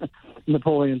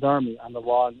Napoleon's army on the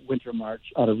long winter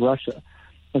march out of Russia.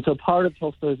 And so part of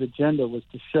Tolstoy's agenda was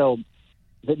to show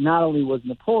that not only was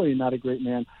Napoleon not a great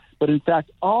man, but in fact,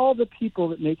 all the people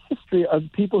that make history are the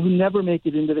people who never make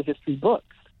it into the history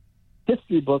books.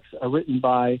 History books are written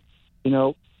by,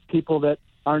 people that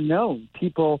are known,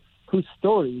 people whose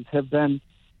stories have been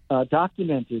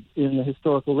documented in the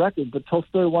historical record. But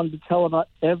Tolstoy wanted to tell about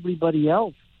everybody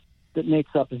else that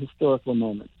makes up a historical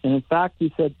moment. And in fact,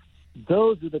 he said,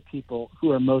 those are the people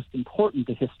who are most important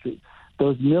to history.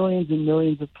 Those millions and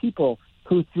millions of people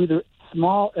who, through their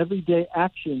small everyday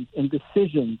actions and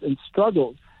decisions and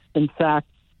struggles, in fact,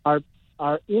 are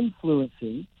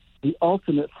influencing the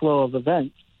ultimate flow of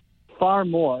events far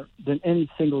more than any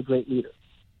single great leader.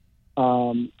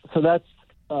 So that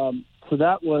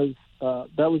was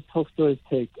Tolstoy's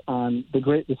take on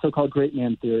the so-called great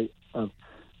man theory of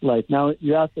life. Now,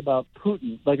 you asked about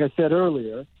Putin. Like I said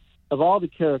earlier, of all the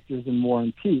characters in War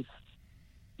and Peace,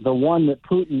 the one that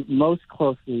Putin most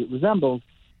closely resembles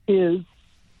is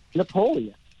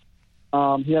Napoleon.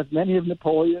 He has many of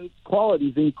Napoleon's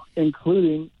qualities,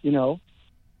 including,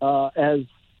 as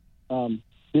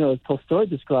Tolstoy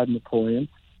described Napoleon,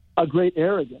 a great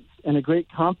arrogance and a great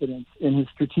confidence in his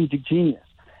strategic genius.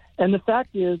 And the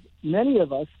fact is, many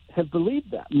of us have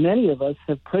believed that. Many of us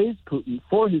have praised Putin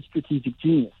for his strategic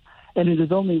genius. And it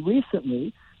is only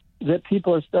recently that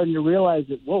people are starting to realize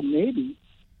that, well, maybe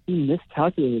he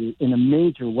miscalculated in a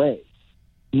major way,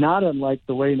 not unlike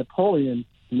the way Napoleon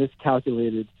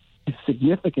miscalculated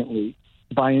significantly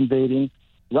by invading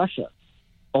Russia.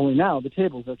 Only now the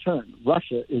tables are turned.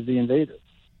 Russia is the invader.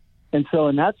 And so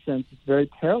in that sense, it's very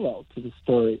parallel to the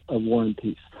story of War and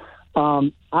Peace.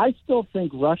 I still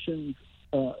think Russians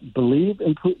believe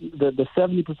in Putin. The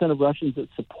 70% of Russians that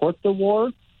support the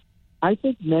war, I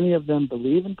think many of them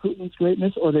believe in Putin's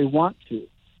greatness, or they want to.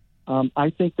 I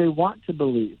think they want to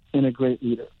believe in a great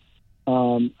leader.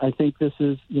 I think this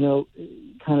is,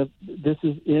 this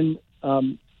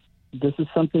is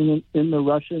something in the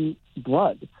Russian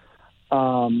blood,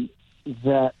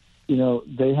 that,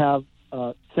 they have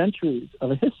centuries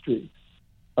of a history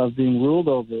of being ruled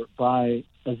over by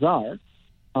a czar.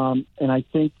 And I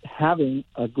think having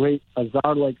a great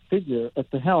czar-like figure at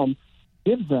the helm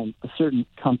gives them a certain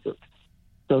comfort.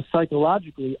 So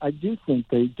psychologically, I do think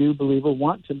they do believe or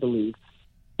want to believe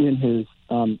in his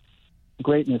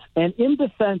greatness. And in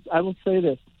defense, I will say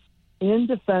this, in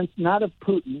defense not of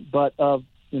Putin, but of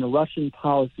Russian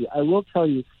policy, I will tell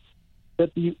you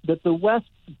that the West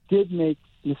did make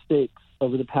mistakes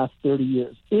over the past 30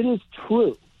 years. It is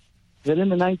true that in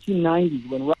the 1990s,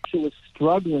 when Russia was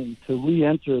struggling to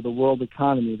re-enter the world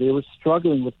economy, they were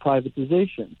struggling with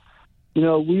privatization.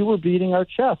 We were beating our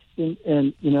chests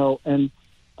and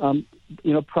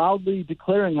proudly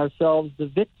declaring ourselves the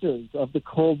victors of the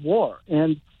Cold War.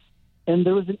 And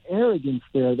there was an arrogance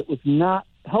there that was not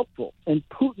helpful. And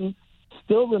Putin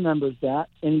still remembers that,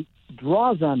 and he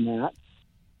draws on that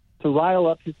to rile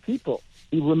up his people.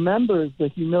 He remembers the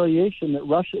humiliation that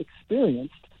Russia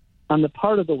experienced on the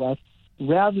part of the West,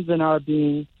 rather than our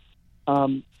being,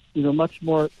 much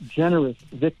more generous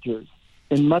victors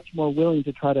and much more willing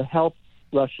to try to help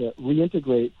Russia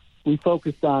reintegrate. We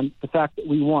focused on the fact that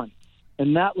we won,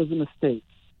 and that was a mistake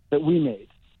that we made.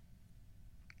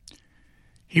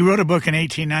 He wrote a book in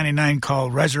 1899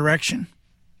 called Resurrection.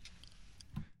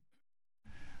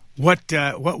 What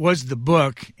was the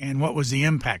book, and what was the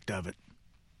impact of it?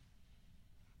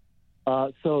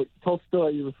 So Tolstoy,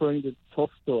 you're referring to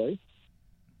Tolstoy.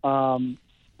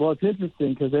 Well, it's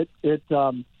interesting because it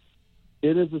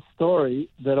is a story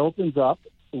that opens up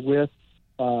with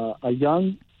a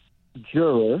young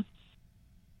juror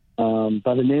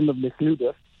by the name of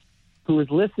Nekhludoff, who is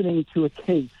listening to a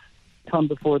case come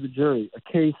before the jury, a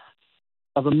case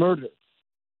of a murder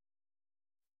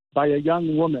by a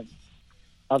young woman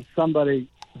of somebody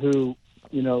who,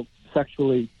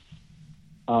 sexually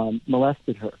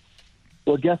molested her.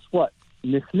 Well, guess what?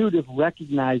 Nekhludoff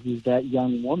recognizes that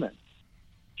young woman.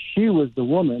 She was the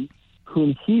woman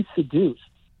whom he seduced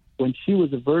when she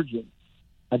was a virgin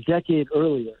a decade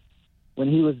earlier, when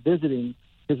he was visiting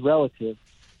his relative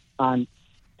on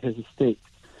his estate.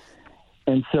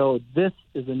 And so this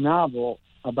is a novel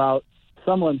about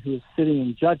someone who is sitting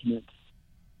in judgment,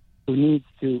 who needs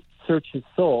to search his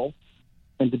soul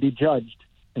and to be judged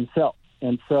himself.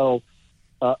 And so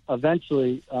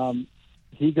eventually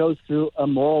he goes through a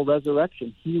moral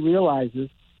resurrection. He realizes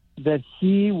that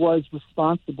he was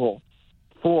responsible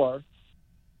for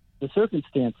the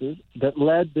circumstances that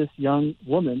led this young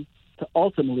woman to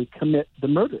ultimately commit the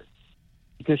murder,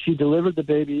 because she delivered the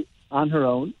baby on her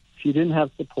own. She didn't have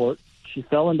support. She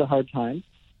fell into hard times.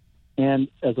 And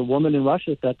as a woman in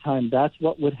Russia at that time, that's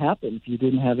what would happen if you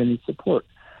didn't have any support.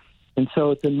 And so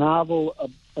it's a novel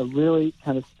of really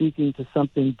kind of speaking to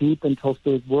something deep in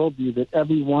Tolstoy's worldview that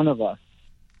every one of us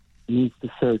needs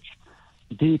to search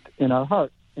deep in our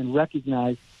heart and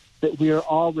recognize that we are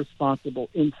all responsible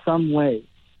in some way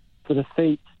for the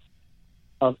fate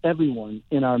of everyone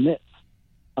in our midst.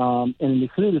 And in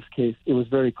Nekhludoff's case, it was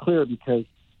very clear because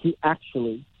he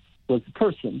actually was the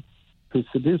person who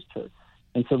seduced her.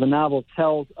 And so the novel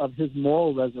tells of his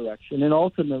moral resurrection, and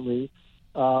ultimately,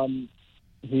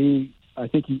 he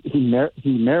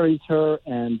marries her,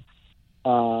 and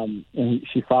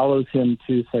she follows him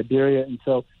to Siberia. And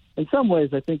so, in some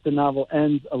ways, I think the novel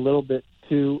ends a little bit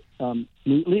too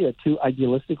neatly or too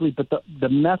idealistically, but the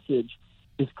message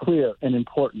is clear and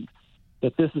important.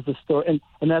 That this is a story,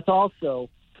 and that's also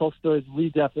Tolstoy's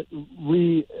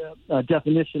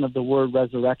definition of the word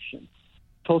resurrection.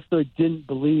 Tolstoy didn't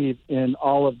believe in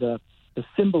all of the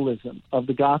symbolism of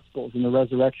the Gospels and the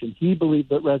resurrection. He believed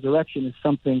that resurrection is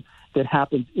something that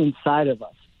happens inside of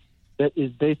us, that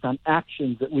is based on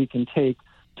actions that we can take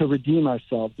to redeem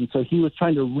ourselves. And so he was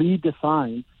trying to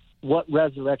redefine what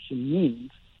resurrection means,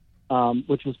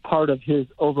 which was part of his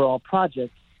overall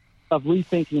project of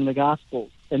rethinking the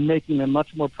Gospels and making them much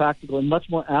more practical and much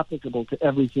more applicable to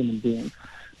every human being.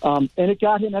 And it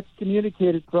got him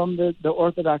excommunicated from the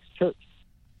Orthodox Church.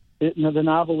 The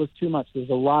novel was too much. There's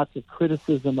a lot of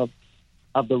criticism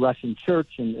of the Russian Church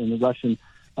and the Russian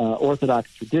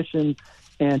Orthodox tradition.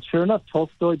 And sure enough,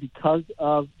 Tolstoy, because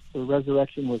of the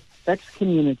resurrection, was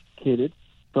excommunicated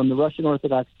from the Russian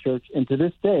Orthodox Church, and to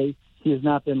this day, he has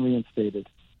not been reinstated.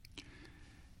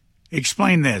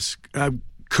 Explain this.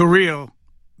 Kirill,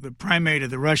 the primate of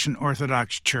the Russian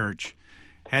Orthodox Church,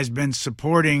 has been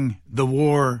supporting the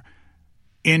war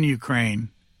in Ukraine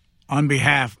on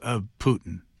behalf of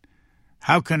Putin.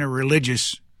 How can a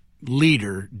religious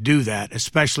leader do that,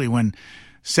 especially when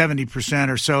 70%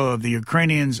 or so of the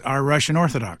Ukrainians are Russian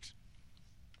Orthodox?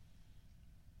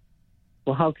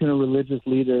 Well, how can a religious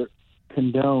leader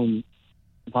condone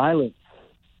violence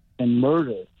and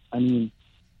murder? I mean,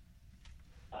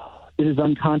 it is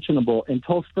unconscionable. And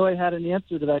Tolstoy had an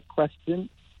answer to that question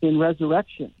in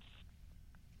Resurrection.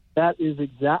 That is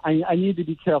I need to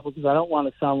be careful because I don't want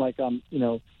to sound like I'm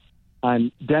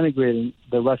denigrating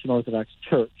the Russian Orthodox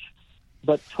Church.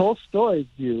 But Tolstoy's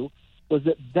view was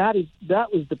that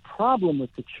was the problem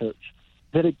with the church,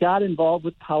 that it got involved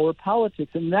with power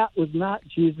politics, and that was not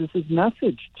Jesus'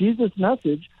 message. Jesus'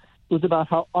 message was about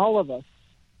how all of us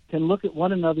can look at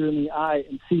one another in the eye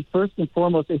and see first and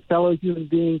foremost a fellow human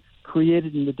being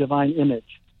created in the divine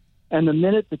image. And the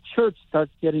minute the church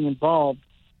starts getting involved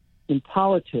in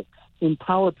politics, in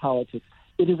power politics,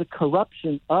 it is a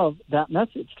corruption of that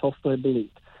message, Tolstoy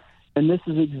believed. And this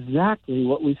is exactly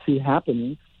what we see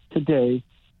happening today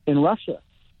in Russia.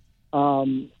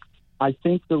 I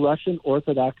think the Russian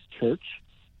Orthodox Church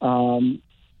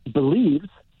believes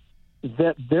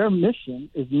that their mission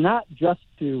is not just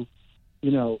to,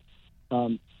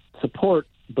 support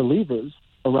believers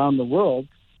around the world,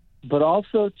 but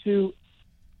also to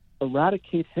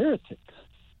eradicate heretics,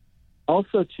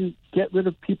 also to get rid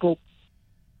of people,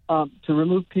 to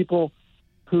remove people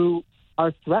who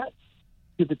are threats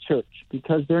to the church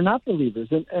because they're not believers.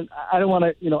 And I don't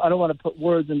want to put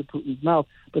words into Putin's mouth,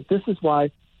 but this is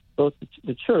why both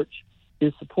the church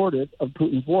is supportive of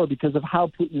Putin's war, because of how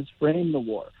Putin has framed the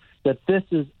war. That this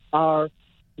is our,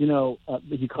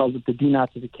 he calls it the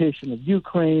denazification of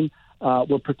Ukraine.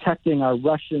 We're protecting our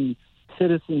Russian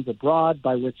citizens abroad,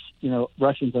 by which,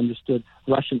 Russians understood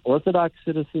Russian Orthodox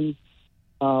citizens.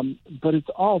 But it's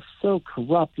all so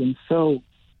corrupt and so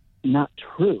not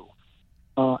true.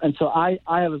 And so I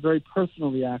have a very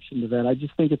personal reaction to that. I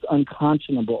just think it's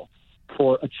unconscionable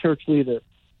for a church leader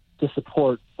to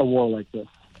support a war like this.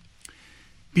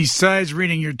 Besides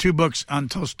reading your two books on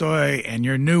Tolstoy and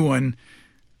your new one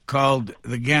called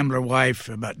The Gambler Wife,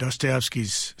 about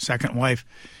Dostoevsky's second wife,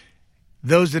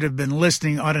 those that have been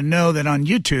listening ought to know that on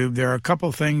YouTube there are a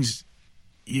couple things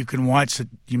you can watch that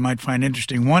you might find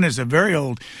interesting. One is a very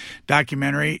old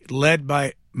documentary led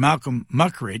by Malcolm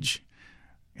Muggeridge,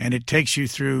 and it takes you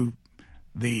through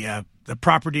the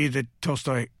property that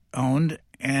Tolstoy owned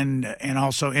and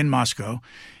also in Moscow.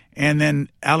 And then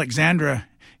Alexandra,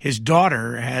 his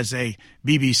daughter, has a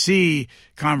BBC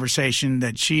conversation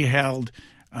that she held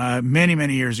many,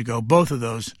 many years ago. Both of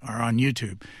those are on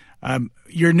YouTube.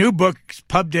 Your new book's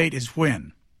pub date is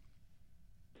when?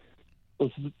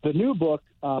 The new book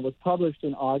was published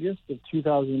in August of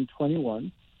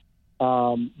 2021.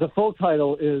 The full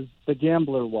title is The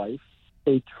Gambler Wife,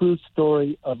 A True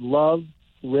Story of Love,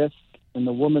 Risk, and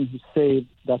the Woman Who Saved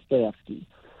Dostoevsky.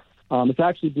 It's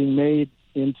actually being made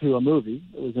into a movie.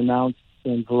 It was announced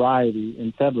in Variety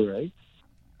in February.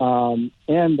 And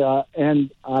I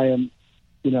am,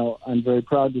 I'm very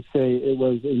proud to say it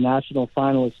was a national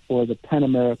finalist for the PEN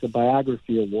America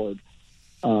Biography Award,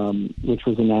 which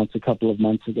was announced a couple of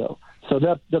months ago. So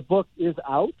the book is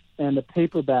out, and the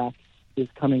paperback is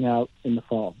coming out in the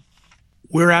fall.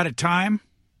 We're out of time.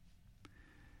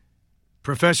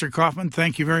 Professor Kaufman,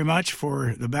 thank you very much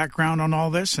for the background on all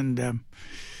this, and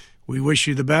we wish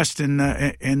you the best in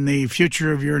the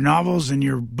future of your novels and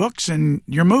your books and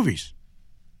your movies.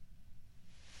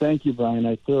 Thank you, Brian.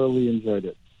 I thoroughly enjoyed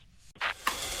it.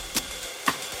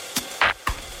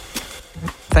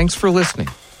 Thanks for listening.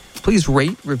 Please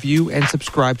rate, review, and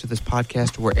subscribe to this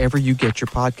podcast wherever you get your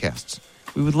podcasts.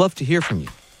 We would love to hear from you.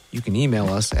 You can email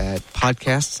us at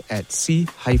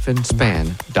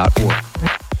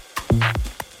podcasts@c-span.org.